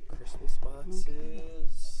Christmas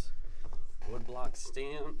boxes. Woodblock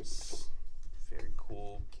stamps. Very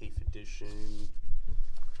cool. Cafe edition.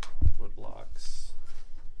 Woodblocks.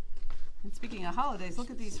 And speaking of holidays,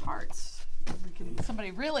 look at these hearts.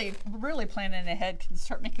 Somebody really planning ahead can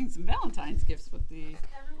start making some Valentine's gifts with the.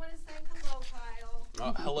 Everyone is saying hello,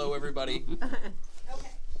 Kyle. Hello, everybody. Okay.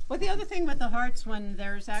 Well, the other thing with the hearts, when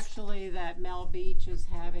there's actually that Mel Beach is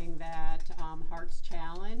having that Hearts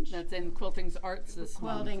Challenge. That's in Quilting's Arts this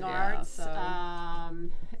Quilting month. Yeah, Arts. so-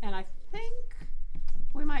 And I think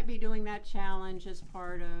we might be doing that challenge as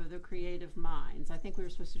part of the Creative Minds. I think we were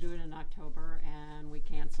supposed to do it in October, and we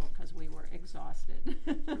canceled because we were exhausted.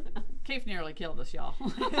 Cave nearly killed us, y'all.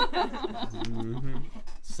 Mm-hmm.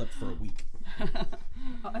 Slept for a week.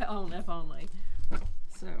 Oh, if only.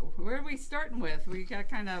 So, where are we starting with? We got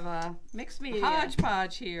kind of a Mixed media.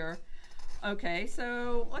 hodgepodge here. Okay,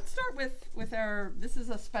 so let's start with our. This is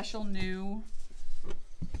a special new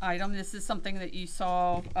item. This is something that you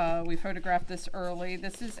saw. We photographed this early.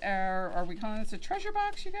 This is our. Are we calling this a treasure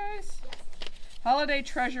box, you guys? Yes. Holiday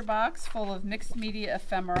treasure box full of mixed media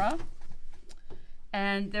ephemera.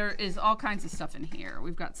 And there is all kinds of stuff in here.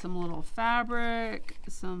 We've got some little fabric,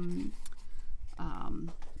 some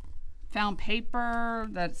found paper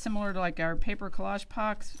that's similar to like our paper collage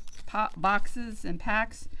boxes and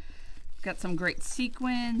packs. Got some great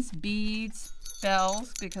sequins, beads,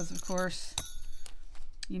 bells, because of course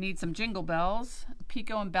you need some jingle bells. A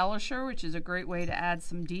Pico embellisher, which is a great way to add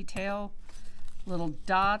some detail. Little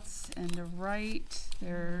dots, and the right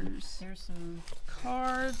there's some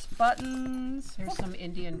cards, buttons. Here's some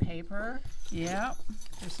Indian paper. Yeah,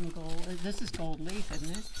 There's some gold. This is gold leaf,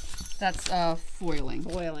 isn't it? that's foiling.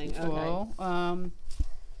 Foiling. Okay. Foil.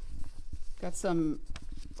 Got some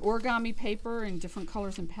origami paper in different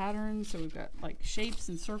colors and patterns. So we've got like shapes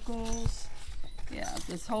and circles. Yeah,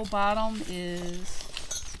 this whole bottom is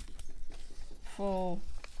full.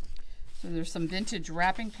 So there's some vintage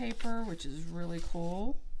wrapping paper, which is really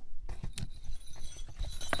cool.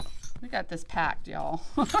 We got this packed, y'all.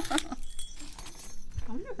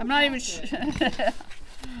 I'm not even sure.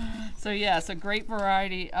 So yeah, it's a great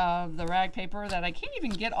variety of the rag paper that I can't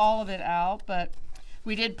even get all of it out, but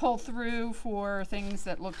we did pull through for things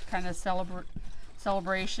that looked kind of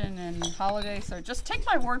celebration and holiday. So just take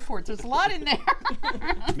my word for it. There's a lot in there.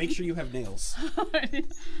 Make sure you have nails.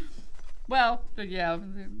 Well, yeah,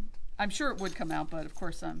 I'm sure it would come out, but of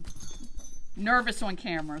course I'm nervous on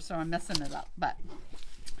camera, so I'm messing it up. But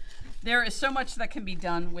there is so much that can be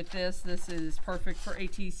done with this. This is perfect for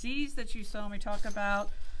ATCs that you saw me talk about,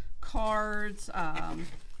 cards,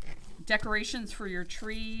 decorations for your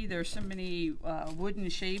tree. There's so many wooden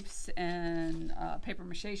shapes and paper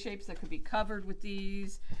mache shapes that could be covered with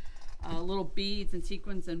these. Little beads and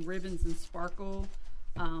sequins and ribbons and sparkle.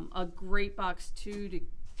 A great box too to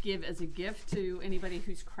give as a gift to anybody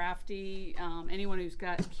who's crafty, anyone who's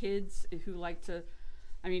got kids who like to,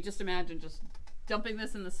 I mean, just imagine just dumping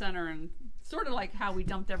this in the center and sort of like how we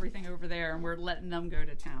dumped everything over there and we're letting them go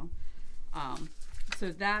to town. So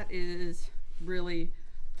that is really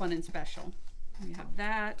fun and special. We have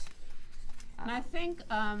that. And I think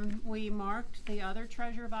we marked the other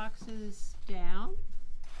treasure boxes down.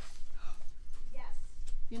 Yes.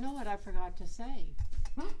 You know what I forgot to say?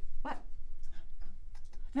 What?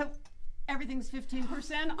 No, everyth's 15% off Did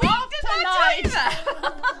not tonight. tell you that.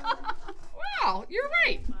 Wow, you're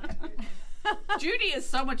right. Judy is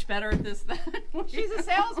so much better at this than She's a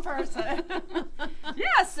salesperson.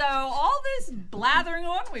 Yeah, so all this blathering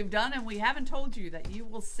on we've done, and we haven't told you that you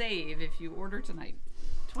will save if you order tonight.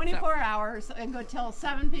 24 hours and go till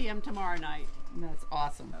 7 p.m. tomorrow night. And that's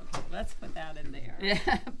awesome. Okay, let's put that in there.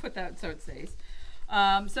 Yeah, put that so it stays.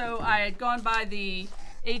 So I had gone by the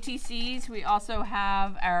ATCs. We also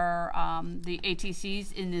have our the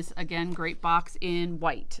ATCs in this, again, great box in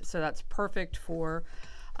white. So that's perfect for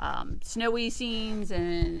snowy scenes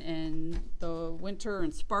and the winter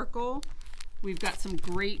and sparkle. We've got some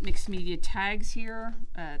great mixed media tags here.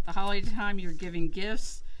 At the holiday time, you're giving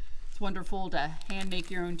gifts. It's wonderful to hand make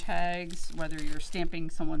your own tags, whether you're stamping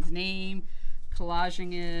someone's name,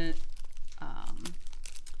 collaging it.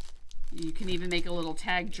 You can even make a little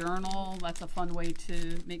tag journal. That's a fun way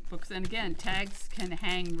to make books. And again, tags can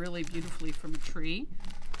hang really beautifully from a tree.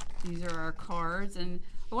 These are our cards. And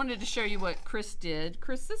I wanted to show you what Chris did.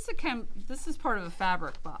 Chris, this is part of a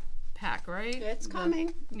fabric pack, right? It's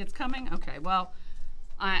coming. It's coming? Okay, well,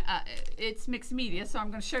 it's mixed media, so I'm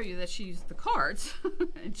going to show you that she used the cards.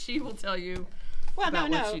 And she will tell you about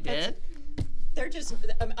what she did. They're just,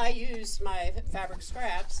 I use my fabric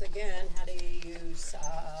scraps, again, how to use,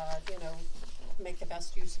 make the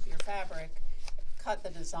best use of your fabric, cut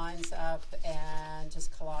the designs up, and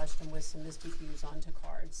just collaged them with some Misty Fuse onto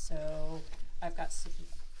cards. So I've got,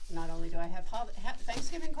 not only do I have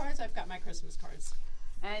Thanksgiving cards, I've got my Christmas cards.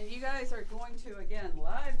 And you guys are going to, again,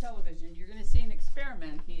 live television, you're going to see an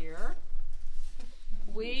experiment here.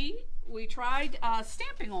 We tried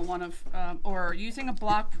stamping on one of, or using a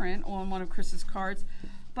block print on one of Chris's cards,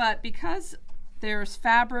 but because there's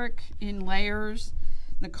fabric in layers,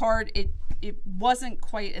 the card, it wasn't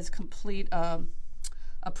quite as complete a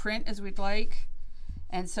print as we'd like.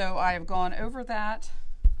 And so I've gone over that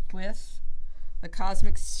with the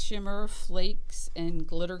Cosmic Shimmer Flakes and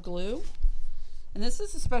Glitter Glue. And this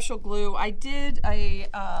is a special glue. I did a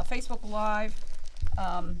Facebook Live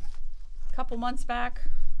a couple months back.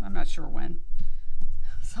 I'm not sure when.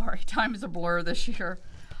 Sorry, time is a blur this year.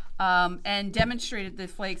 And demonstrated the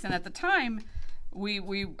flakes. And at the time,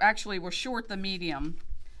 we actually were short the medium.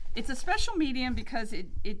 It's a special medium because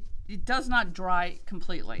it does not dry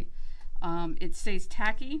completely. It stays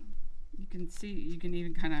tacky. You can see, you can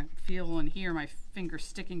even kind of feel and hear my finger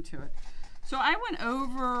sticking to it. So I went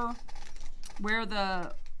over where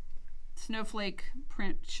the snowflake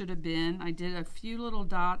print should have been. I did a few little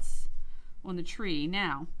dots on the tree.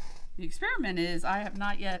 Now, the experiment is I have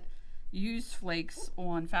not yet used flakes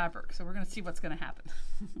on fabric, so we're going to see what's going to happen.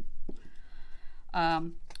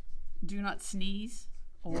 Do not sneeze,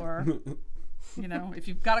 or, if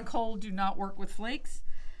you've got a cold, do not work with flakes.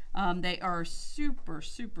 They are super,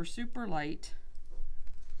 super, super light.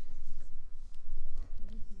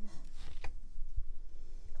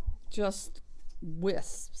 Just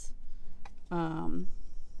wisps. And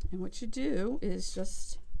what you do is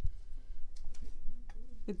just,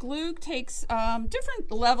 the glue takes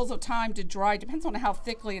different levels of time to dry, depends on how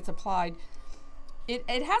thickly it's applied.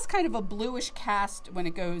 It has kind of a bluish cast when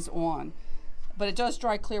it goes on, but it does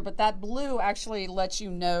dry clear, but that blue actually lets you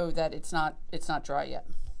know that it's not dry yet.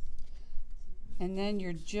 And then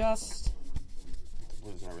you're just, The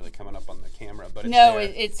blue's not really coming up on the camera, but it's no,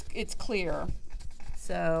 there. it's clear.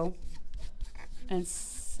 So, and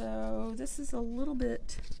so this is a little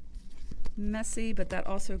bit messy, but that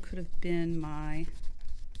also could have been my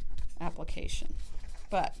application.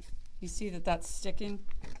 But you see that that's sticking,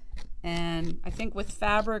 and I think with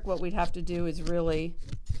fabric what we'd have to do is really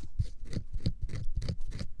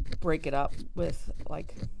break it up with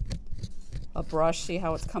like a brush. See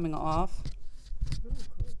how it's coming off?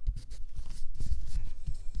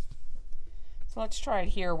 So let's try it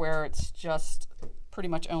here where it's just pretty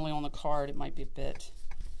much only on the card. It might be a bit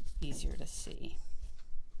easier to see.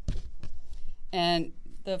 And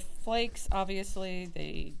the flakes, obviously,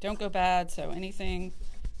 they don't go bad, so anything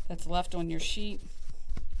that's left on your sheet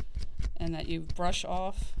and that you brush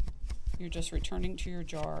off, you're just returning to your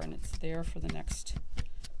jar and it's there for the next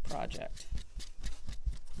project.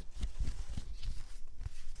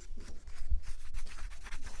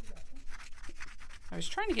 I was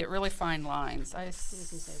trying to get really fine lines. I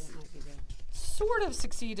sort of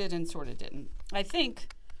succeeded and sort of didn't. I think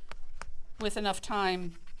with enough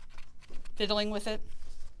time fiddling with it,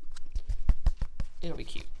 it'll be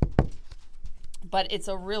cute. But it's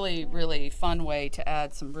a really, really fun way to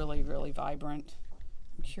add some really, really vibrant.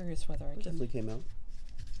 I'm curious whether I can. Definitely came out.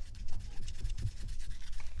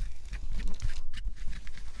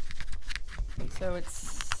 So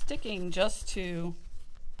it's sticking just to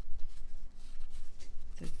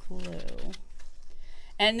the glue.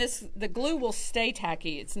 And the glue will stay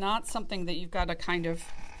tacky. It's not something that you've got to kind of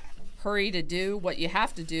hurry to do. What you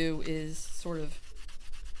have to do is sort of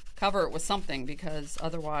cover it with something, because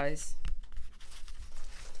otherwise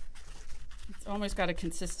it's almost got a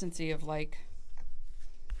consistency of like,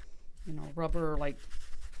 you know, rubber, like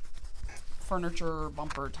furniture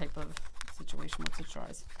bumper type of situation. Let's try.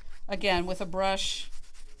 Again, with a brush,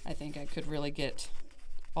 I think I could really get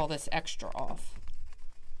all this extra off.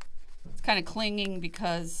 It's kind of clinging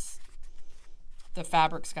because the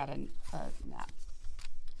fabric's got a nap.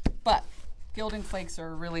 But gilding flakes are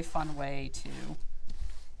a really fun way to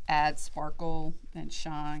add sparkle and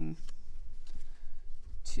shine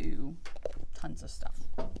to tons of stuff.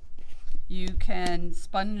 You can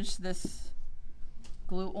sponge this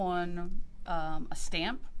glue on a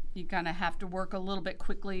stamp. You kind of have to work a little bit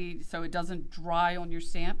quickly so it doesn't dry on your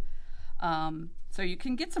stamp. So you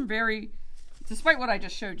can get some very, despite what I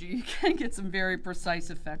just showed you, you can get some very precise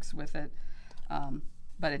effects with it.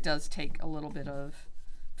 But it does take a little bit of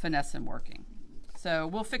finesse in working. So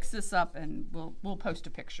we'll fix this up and we'll post a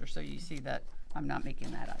picture so you see that I'm not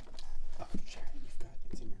making that up. Oh, Sharon, you've got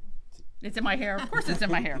it's in my hair. Of course, it's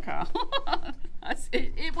in my hair, Kyle.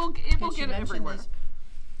 it will get it everywhere.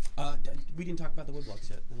 We didn't talk about the wood blocks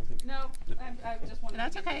yet. I don't think. No, I just wanted.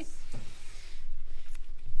 That's to okay.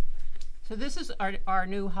 So this is our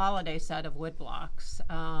new holiday set of wood blocks.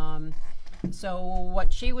 So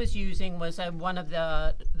what she was using was one of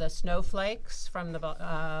the snowflakes from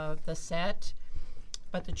the set,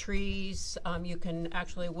 but the trees you can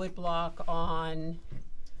actually wood block on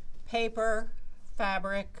paper,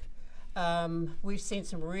 fabric. We've seen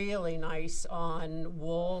some really nice on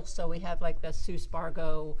wool. So we have like the Sioux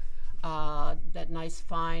Spargo, that nice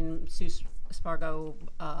fine Sioux Spargo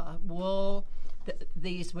wool.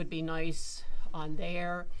 These would be nice on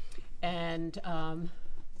there. And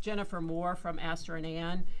Jennifer Moore from Astor and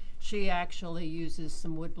Ann, she actually uses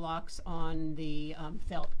some wood blocks on the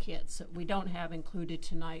felt kits that we don't have included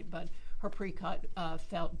tonight, but her pre-cut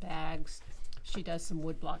felt bags, she does some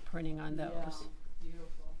wood block printing on those. Yeah, beautiful.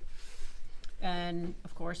 And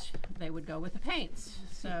of course, they would go with the paints.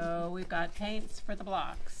 So we've got paints for the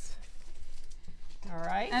blocks. All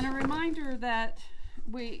right. And a reminder that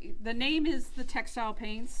the name is the textile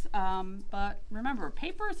paints, but remember,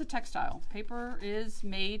 paper is a textile. Paper is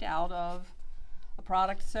made out of a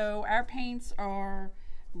product. So our paints are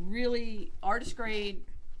really artist grade,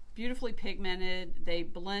 beautifully pigmented. They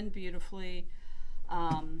blend beautifully,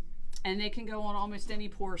 and they can go on almost any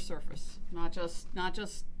porous surface, not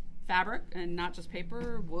just fabric and not just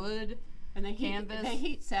paper, wood, and they canvas. They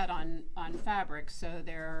heat set on fabric, so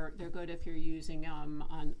they're good if you're using on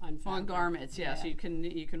fabric. On garments. Yeah. So you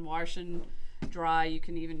can wash and dry. You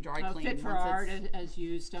can even dry clean. Fit for Art has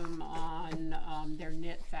used them on their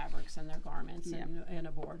knit fabrics and their garments in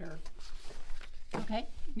a border. Okay.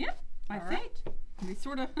 Yep. I think. Right. We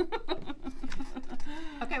sort of.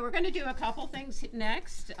 Okay, we're going to do a couple things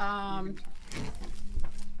next. I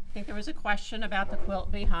think there was a question about the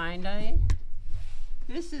quilt behind me.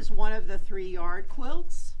 This is one of the 3-yard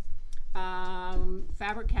quilts.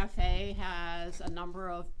 Fabric Cafe has a number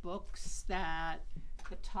of books that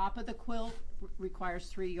the top of the quilt requires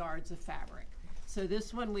 3 yards of fabric. So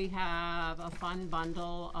this one we have a fun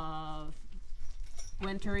bundle of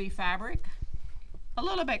wintry fabric. A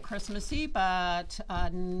little bit Christmassy, but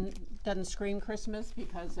doesn't scream Christmas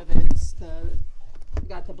because of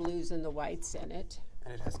got the blues and the whites in it.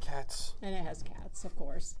 And it has cats. And it has cats, of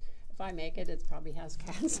course. If I make it, it probably has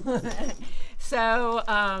cats. So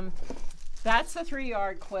that's the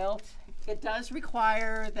 3-yard quilt. it does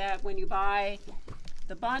require that when you buy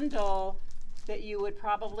the bundle, that you would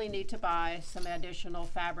probably need to buy some additional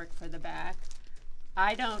fabric for the back.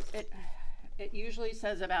 I don't, it usually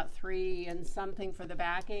says about 3 and something for the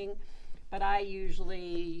backing, but I usually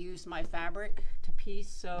use my fabric to piece,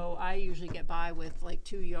 so I usually get by with like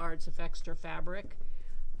 2 yards of extra fabric.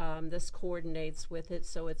 This coordinates with it,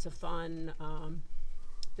 so it's a fun,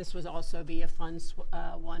 this would also be a fun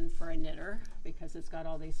one for a knitter because it's got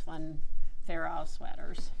all these fun Fair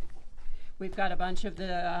sweaters. We've got a bunch of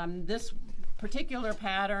the, this particular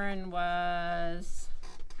pattern was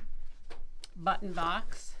button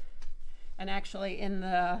box, and actually in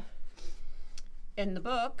the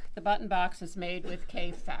book, the button box is made with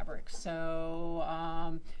cave fabric,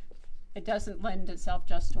 so it doesn't lend itself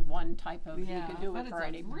just to one type of, you can do it for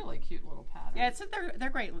any. It's a really cute little pattern. Yeah, they're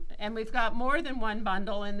great, and we've got more than one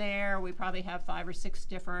bundle in there. We probably have 5 or 6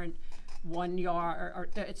 different 1 yard, or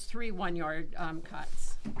it's 3 1-yard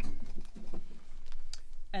cuts.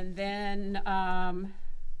 And then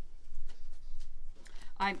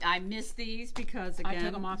I missed these because, again, I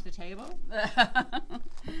took them off the table.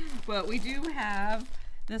 But we do have,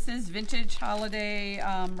 this is vintage holiday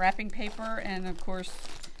wrapping paper, and of course,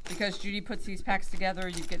 because Judy puts these packs together,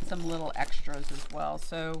 you get some little extras as well.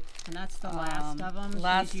 So, and that's the last of them.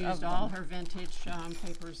 Last She's used of all them. her vintage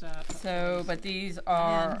papers up. So, but these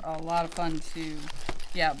are a lot of fun to,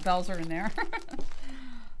 yeah, bells are in there.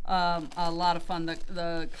 A lot of fun.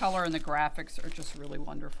 The color and the graphics are just really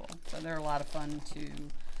wonderful. So they're a lot of fun to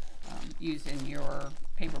use in your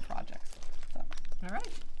paper projects. So. All right.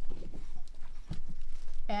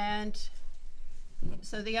 And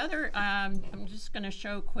so the other, I'm just going to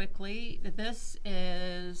show quickly that this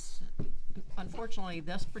is, unfortunately,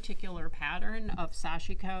 this particular pattern of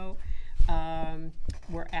sashiko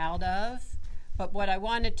we're out of. But what I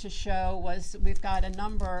wanted to show was we've got a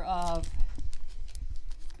number of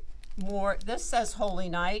more, this says Holy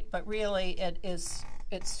Night, but really it's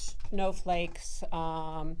snowflakes.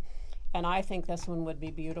 And I think this one would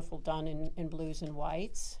be beautiful done in blues and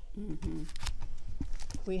whites. Mm-hmm.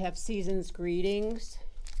 We have Season's Greetings,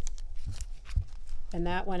 and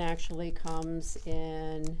that one actually comes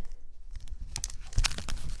in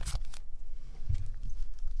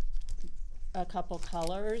a couple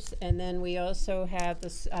colors, and then we also have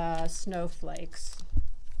the snowflakes.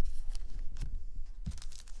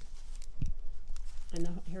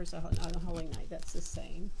 And here's a Holy Night, that's the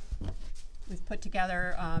same. We've put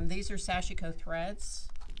together, these are sashiko threads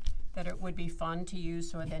that it would be fun to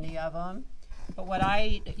use with any of them. But what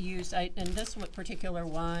I used, in this particular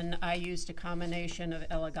one, I used a combination of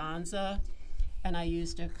eleganza, and I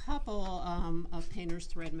used a couple of painter's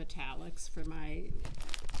thread metallics for my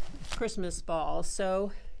Christmas ball.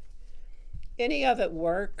 So any of it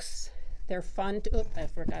works. They're fun to, oops, I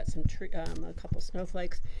forgot some a couple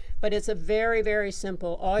snowflakes, but it's a very, very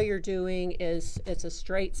simple. All you're doing is, it's a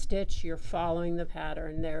straight stitch. You're following the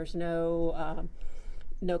pattern. There's no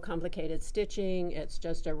no complicated stitching. It's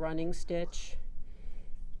just a running stitch.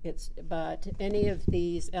 But any of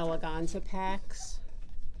these eleganza packs,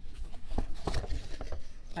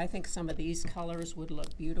 I think some of these colors would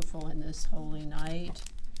look beautiful in this Holy Night.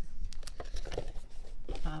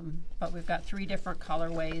 But we've got 3 different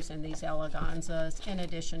colorways in these eleganzas. In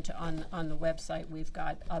addition to on the website, we've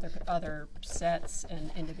got other sets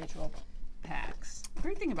and individual packs. The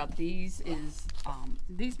great thing about these is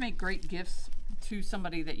these make great gifts to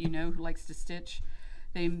somebody that you know who likes to stitch.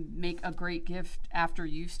 They make a great gift after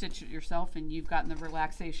you've stitched it yourself and you've gotten the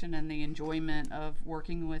relaxation and the enjoyment of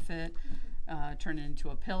working with it. Turn it into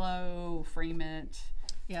a pillow, frame it.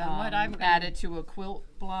 Yeah, what I'm add it to a quilt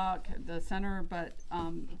block at the center. But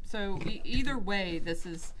so either way,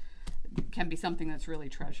 this can be something that's really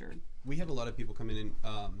treasured. We have a lot of people come in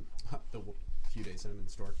the few days that I'm in the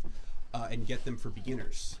store and get them for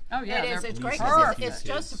beginners. Oh yeah, it is. It's great perfect.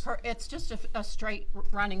 because it's just a straight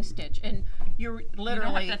running stitch, and you're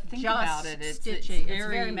literally have to think just about it. stitching. It's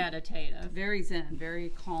very meditative, very zen, very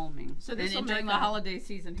calming. So this and during the holiday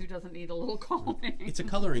season, who doesn't need a little calming? It's a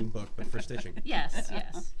coloring book, but for stitching. Yes,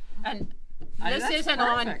 yes. And this that's isn't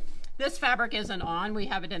on. perfect. This fabric isn't on. We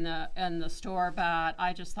have it in the store, but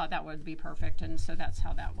I just thought that would be perfect, and so that's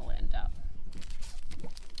how that will end up.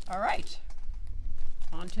 All right.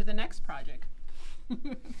 On to the next project.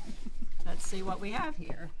 Let's see what we have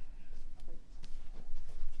here.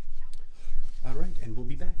 All right, and we'll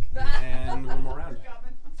be back. And one more round.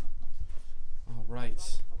 All right.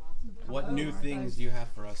 What new things do you have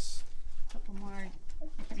for us? Couple more. I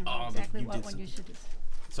can't remember Oh, exactly you what did one some- you should.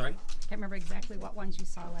 Sorry? Can't remember exactly what ones you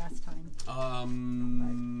saw last time.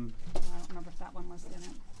 Um, I don't remember if that one was in it.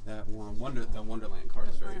 that one Wonderland card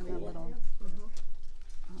is very And a cool. little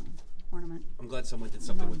ornament. I'm glad someone did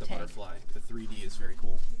something with the tag. butterfly. The 3D is very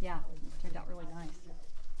cool. Yeah, it turned out really nice.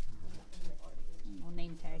 A little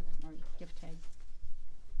name tag or gift tag.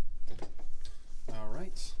 All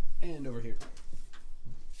right, and over here.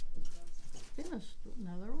 Finished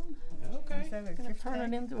another one. Okay. Is that a Gonna gift turn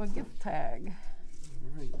tag? it into a gift tag.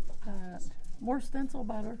 All right. More stencil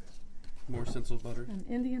butter More stencil butter. and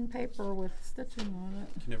Indian paper with stitching on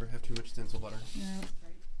it. Can never have too much stencil butter. Yeah.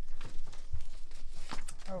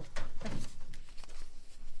 Oh, All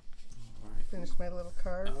right. finished my little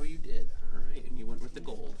card. Oh, you did. All right, and you went with the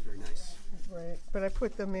gold. Very nice. Right, but I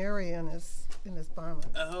put the Mary in his bonnet.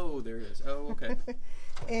 Oh, there it is. Oh, okay.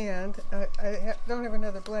 And don't have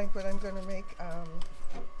another blank, but I'm going to make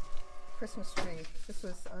Christmas tree. This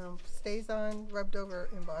was stays on, rubbed over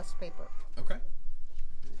embossed paper. Okay.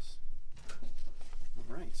 Nice. All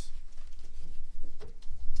right.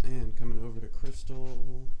 And coming over to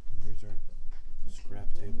Crystal. Here's our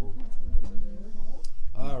scrap table.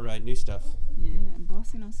 All right, new stuff. Yeah,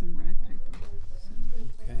 embossing on some rag paper. So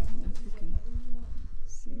Okay. I don't know if you can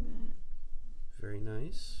see that. Very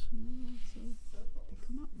nice. Yeah, so they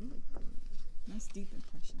come out really good. Nice deep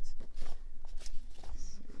impressions.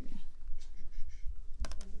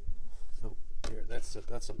 Oh, here, that's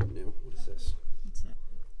something new. What is this? What's that?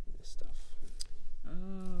 This stuff.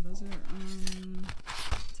 Oh, those are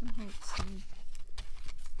Tim Holtz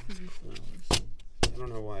fizzy flowers. I don't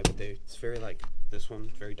know why, but it's very like this one,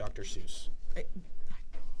 very Dr. Seuss. Right?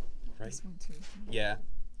 This one too. Yeah.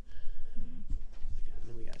 And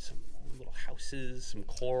then we got some little houses, some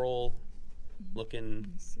coral looking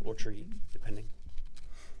or tree, depending.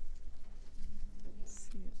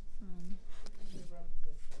 See it from.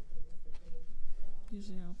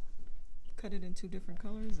 Usually I'll cut it in 2 different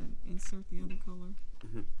colors and insert the other color.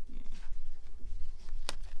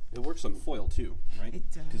 It works on foil too, right? It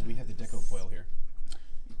does. Because we have the deco foil here.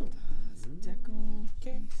 Deco.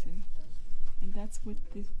 Let me see. And that's with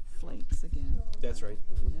the flakes again. That's right.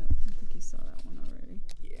 Yep, I think you saw that one already.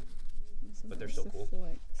 Yeah. So But they're there's so the cool.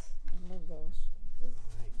 Flakes. I love those.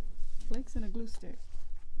 Flakes and a glue stick.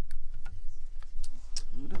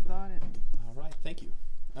 Who'd have thought it? All right, thank you.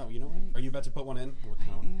 Oh, you know what? Are you about to put one in? We'll I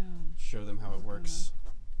kind of am. show them how it works.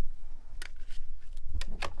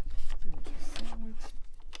 Build your sandwich.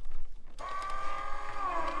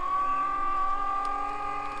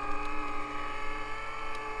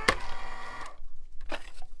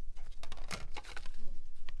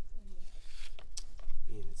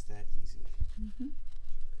 And it's that easy.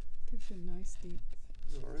 Gives you a nice deep.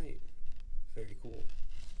 All right. Very cool.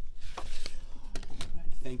 All right,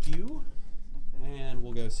 thank you. And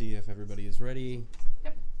we'll go see if everybody is ready.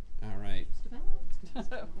 Yep. All right.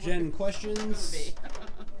 Jen, questions?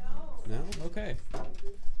 No? Okay. But we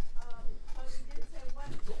did say what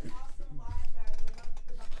an awesome live guy.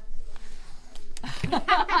 We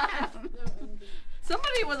love the behind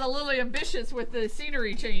Somebody was a little ambitious with the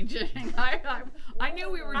scenery changing. I knew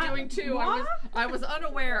we were doing 2. I was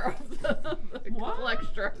unaware of the couple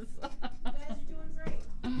extras. You guys are doing great.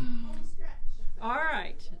 Home stretch. All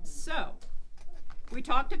right, so we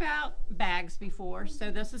talked about bags before. So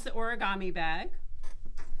this is the origami bag.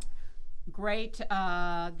 Great.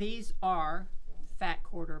 These are fat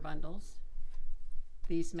quarter bundles.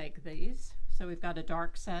 These make these. So we've got a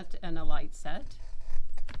dark set and a light set.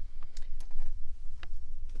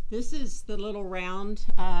 This is the little round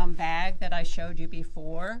bag that I showed you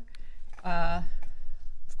before. Of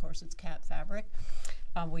course, it's cat fabric.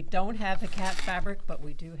 We don't have the cat fabric, but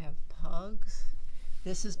we do have pugs.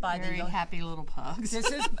 This is by Very the happy little pugs.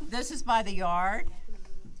 this is by the yard,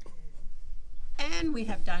 and we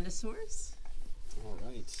have dinosaurs. All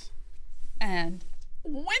right. And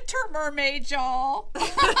winter mermaids, y'all.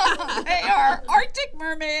 They are Arctic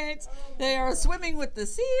mermaids. They are swimming with the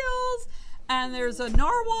seals. And there's a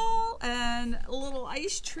narwhal and little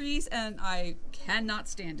ice trees, and I cannot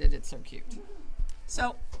stand it. It's so cute.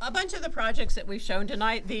 So a bunch of the projects that we've shown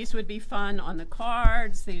tonight, these would be fun on the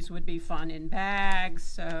cards. These would be fun in bags.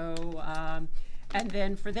 So, and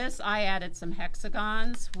then for this, I added some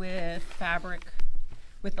hexagons with fabric,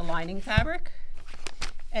 with the lining fabric,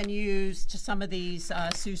 and used some of these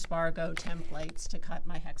Sue Spargo templates to cut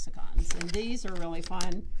my hexagons. And these are really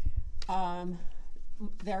fun.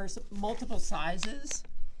 There's multiple sizes,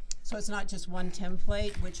 so it's not just one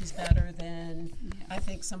template, which is better than I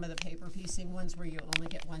think some of the paper piecing ones where you only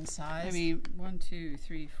get one size. I mean, 1, 2,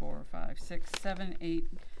 3, 4, 5, 6, 7, 8,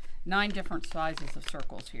 9 different sizes of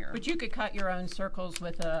circles here. But you could cut your own circles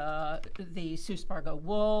with the Sue Spargo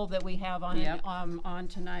wool that we have on Yep. on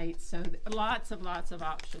tonight. So lots of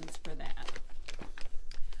options for that.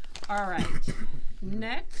 All right.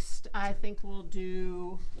 Next, I think we'll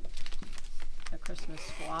do the Christmas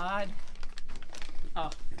squad. Oh.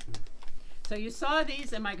 So you saw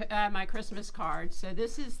these in my Christmas cards. So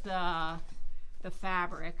this is the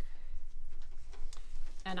fabric.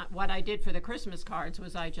 And what I did for the Christmas cards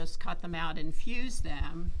was I just cut them out and fused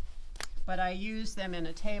them. But I used them in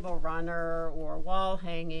a table runner or wall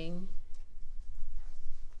hanging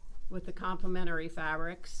with the complementary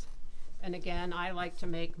fabrics. And again, I like to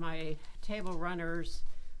make my table runners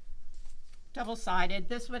double-sided.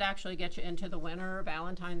 This would actually get you into the winter,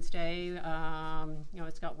 Valentine's Day. You know,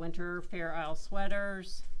 it's got winter Fair Isle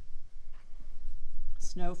sweaters,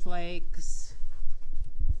 snowflakes.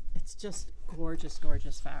 It's just gorgeous,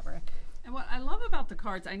 gorgeous fabric. And what I love about the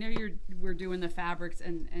cards, I know we're doing the fabrics,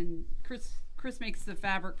 and Chris makes the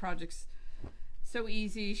fabric projects so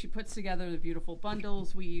easy. She puts together the beautiful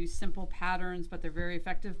bundles. We use simple patterns, but they're very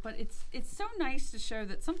effective. But it's so nice to show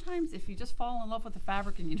that sometimes if you just fall in love with the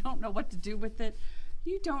fabric and you don't know what to do with it,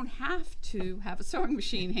 you don't have to have a sewing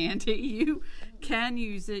machine handy. You can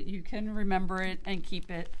use it, you can remember it and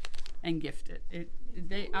keep it and gift it.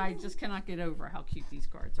 I just cannot get over how cute these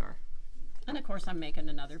cards are. And of course I'm making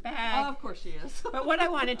another bag. Oh, of course she is. But what I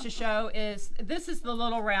wanted to show is, this is the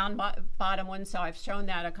little round bottom one, so I've shown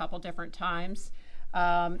that a couple different times.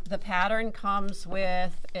 The pattern comes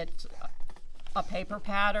with, it's a paper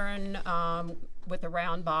pattern with a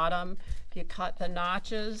round bottom. You cut the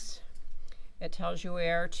notches. It tells you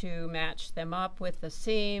where to match them up with the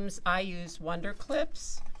seams. I use Wonder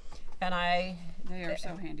Clips, and they are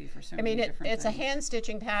so handy for so I many mean, different it's things. a hand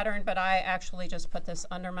stitching pattern, but I actually just put this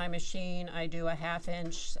under my machine. I do a 1/2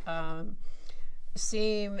 inch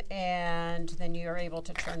seam, and then you're able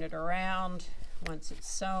to turn it around once it's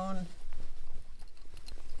sewn.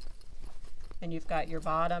 And you've got your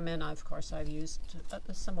bottom, and of course I've used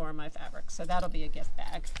some more of my fabric. So that'll be a gift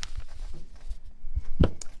bag.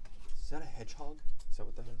 Is that a hedgehog? Is that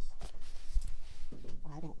what that is?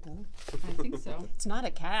 I don't know. I think so. It's not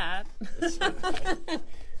a cat.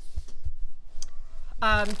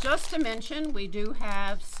 Just to mention, we do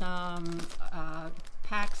have some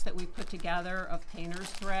packs that we put together of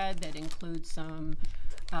painter's thread that include some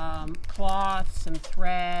cloth, some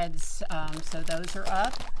threads, so those are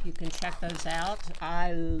up. You can check those out.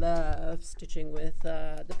 I love stitching with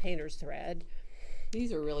the painter's thread.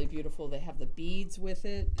 These are really beautiful. They have the beads with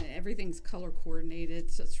it. And everything's color coordinated.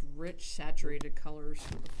 Such rich, saturated colors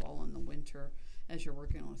for the fall and the winter. As you're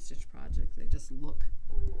working on a stitch project, they just look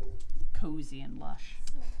cozy and lush.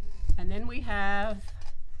 And then we have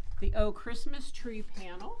the Oh Christmas Tree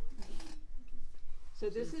panel. So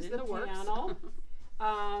this is the panel.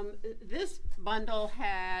 This bundle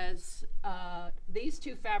has these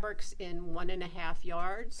two fabrics in 1.5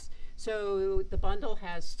 yards. So the bundle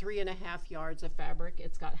has 3.5 yards of fabric.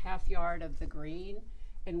 It's got 1/2 yard of the green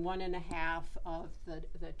and 1.5 of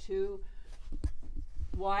the two.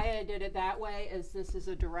 Why I did it that way is this is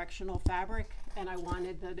a directional fabric, and I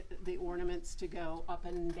wanted the ornaments to go up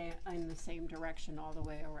and down in the same direction all the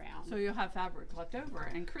way around. So you'll have fabric left over.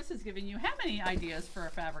 And Chris is giving you how many ideas for a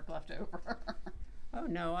fabric left over? Oh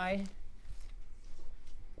no,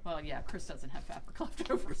 well, yeah, Chris doesn't have fabric left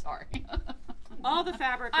over, sorry. all the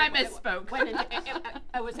fabric. I misspoke.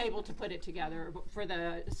 I was able to put it together for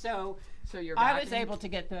the, so you're I was backing? able to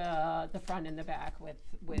get the front and the back with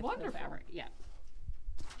the Wonderful. fabric. Yeah.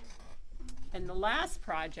 And the last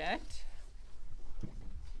project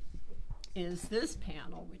is this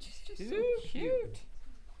panel, which is just so cute.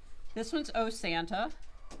 This one's Oh Santa.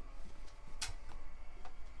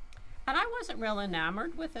 And I wasn't real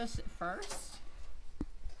enamored with this at first.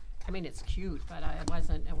 I mean, it's cute, but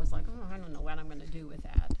it was like, oh, I don't know what I'm going to do with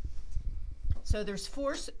that. So there's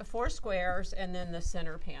four squares and then the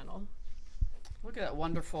center panel. Look at that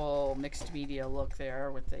wonderful mixed media look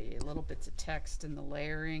there with the little bits of text and the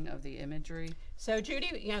layering of the imagery. So Judy,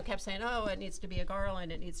 kept saying, oh, it needs to be a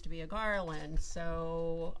garland, it needs to be a garland.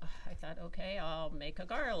 So I thought, okay, I'll make a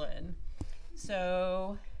garland.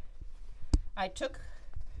 So I took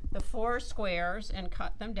the 4 squares and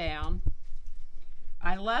cut them down.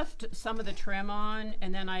 I left some of the trim on,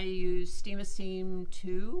 and then I used Steam Seam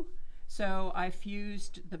 2. So I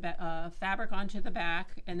fused the fabric onto the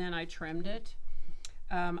back, and then I trimmed it.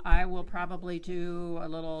 I will probably do a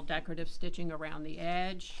little decorative stitching around the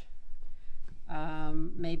edge.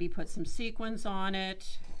 Maybe put some sequins on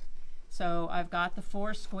it. So I've got the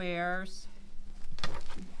 4 squares.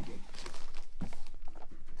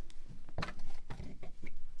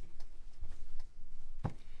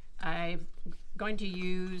 I'm going to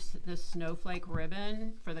use the snowflake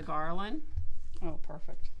ribbon for the garland. Oh,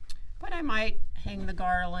 perfect. But I might hang the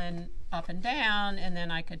garland up and down, and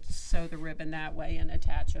then I could sew the ribbon that way and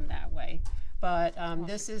attach them that way. But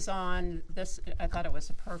this is on this. I thought it was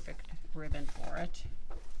a perfect ribbon for it.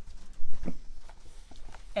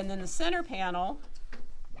 And then the center panel,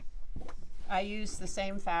 I use the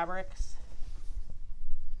same fabrics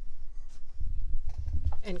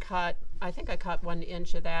and cut. I think I cut 1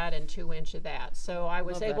 inch of that and 2 inch of that. So I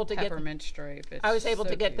was able to get peppermint stripe. I was able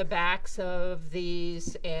so to get the cute. backs of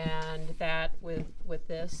these and that with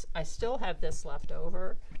this. I still have this left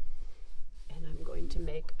over, and I'm going to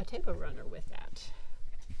make a table runner with that.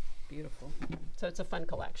 Beautiful. So it's a fun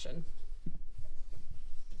collection.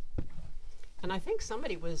 And I think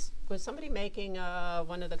somebody was somebody making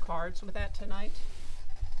one of the cards with that tonight?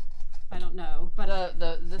 I don't know, but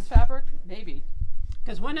This fabric, maybe.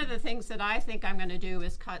 because one of the things that I think I'm going to do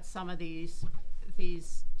is cut some of these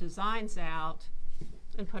designs out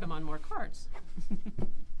and put them on more cards.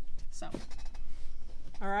 So,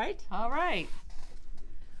 all right. All right.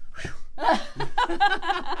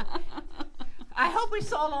 I hope we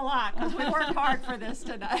sold a lot because we worked hard for this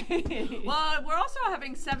tonight. Well, we're also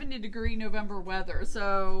having 70-degree November weather,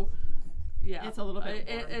 so yeah, It's a little bit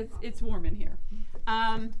warm. It's warm in here.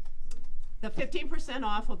 The 15%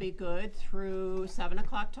 off will be good through 7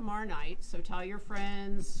 o'clock tomorrow night. So tell your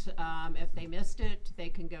friends if they missed it, they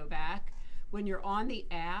can go back. When you're on the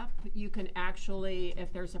app, you can actually,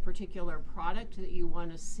 if there's a particular product that you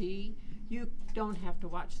want to see, you don't have to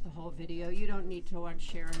watch the whole video. You don't need to watch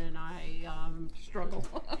Sharon and I struggle,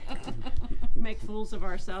 make fools of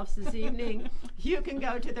ourselves this evening. You can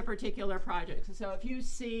go to the particular project. So if you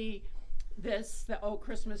see the old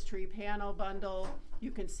Christmas tree panel bundle,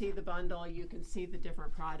 you can see the bundle, you can see the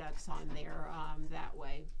different products on there that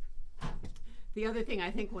way. The other thing I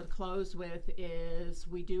think we'll close with is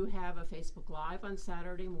we do have a Facebook Live on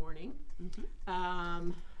Saturday morning.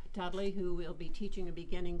 Dudley, who will be teaching a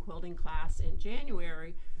beginning quilting class in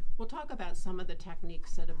January, will talk about some of the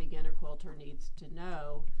techniques that a beginner quilter needs to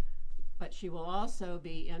know, but she will also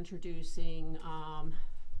be introducing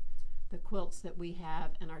the quilts that we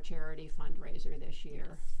have in our charity fundraiser this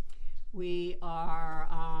year. We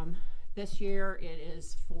are, this year it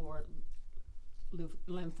is for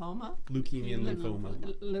lymphoma. Leukemia and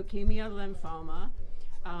lymphoma. Leukemia, lymphoma.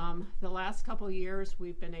 The last couple years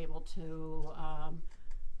we've been able to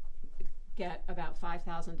get about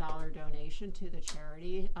 $5,000 donation to the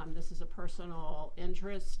charity. This is a personal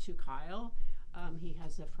interest to Kyle. He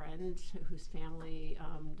has a friend whose family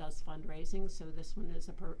does fundraising, so this one is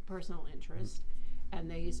a personal interest. And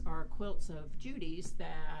these are quilts of Judy's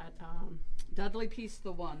that Dudley pieced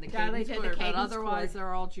the one, the Dudley cadence did the quilt, but cadence otherwise quilt.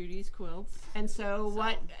 they're all Judy's quilts. And so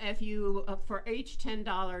what if you for each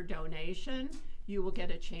 $10 donation, you will get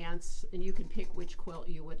a chance, and you can pick which quilt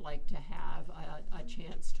you would like to have a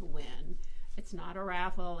chance to win. It's not a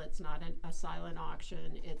raffle, it's not a silent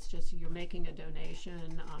auction, it's just you're making a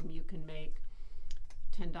donation. You can make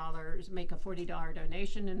 $10, make a $40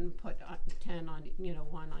 donation and put 10 on,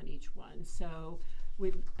 one on each one. So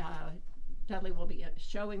we Dudley will be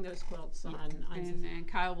showing those quilts on And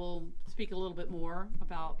Kyle will speak a little bit more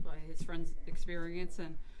about his friend's experience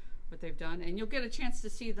and what they've done, and you'll get a chance to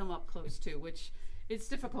see them up close too, which it's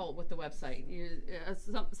difficult with the website.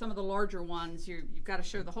 Some of the larger ones, you've got to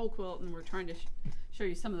show the whole quilt, and we're trying to show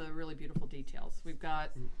you some of the really beautiful details. We've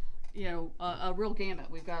got a real gamut.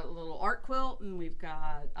 We've got a little art quilt, and we've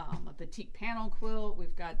got a batik panel quilt.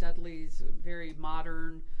 We've got Dudley's very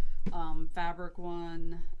modern fabric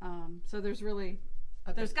one. So there's really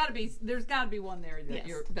there's got to be one there that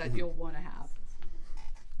Yes. you'll want to have.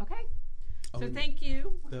 Okay. So thank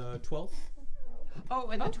you. The 12th? Oh,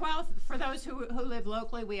 and the 12th, for those who live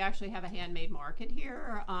locally, we actually have a handmade market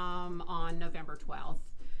here on November 12th.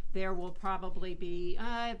 There will probably be,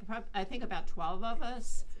 I think, about 12 of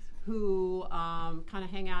us who kind of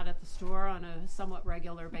hang out at the store on a somewhat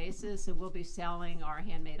regular basis, and we'll be selling our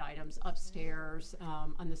handmade items upstairs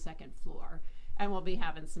on the second floor. And we'll be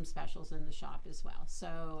having some specials in the shop as well.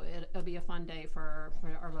 So it'll be a fun day for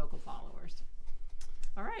our local followers.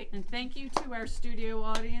 All right. And thank you to our studio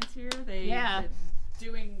audience here. They're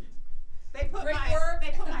doing They put great my work.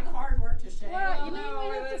 They put my hard work to shame. Well, you mean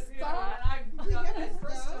we have to stop? And I've got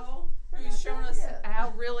Crystal, who's shown us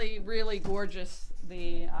how really, really gorgeous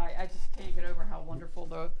I just can't get over how wonderful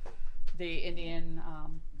the Indian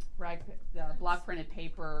the block printed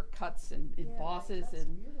paper cuts and bosses,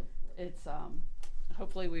 and it's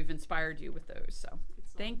hopefully we've inspired you with those. So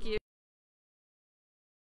thank you.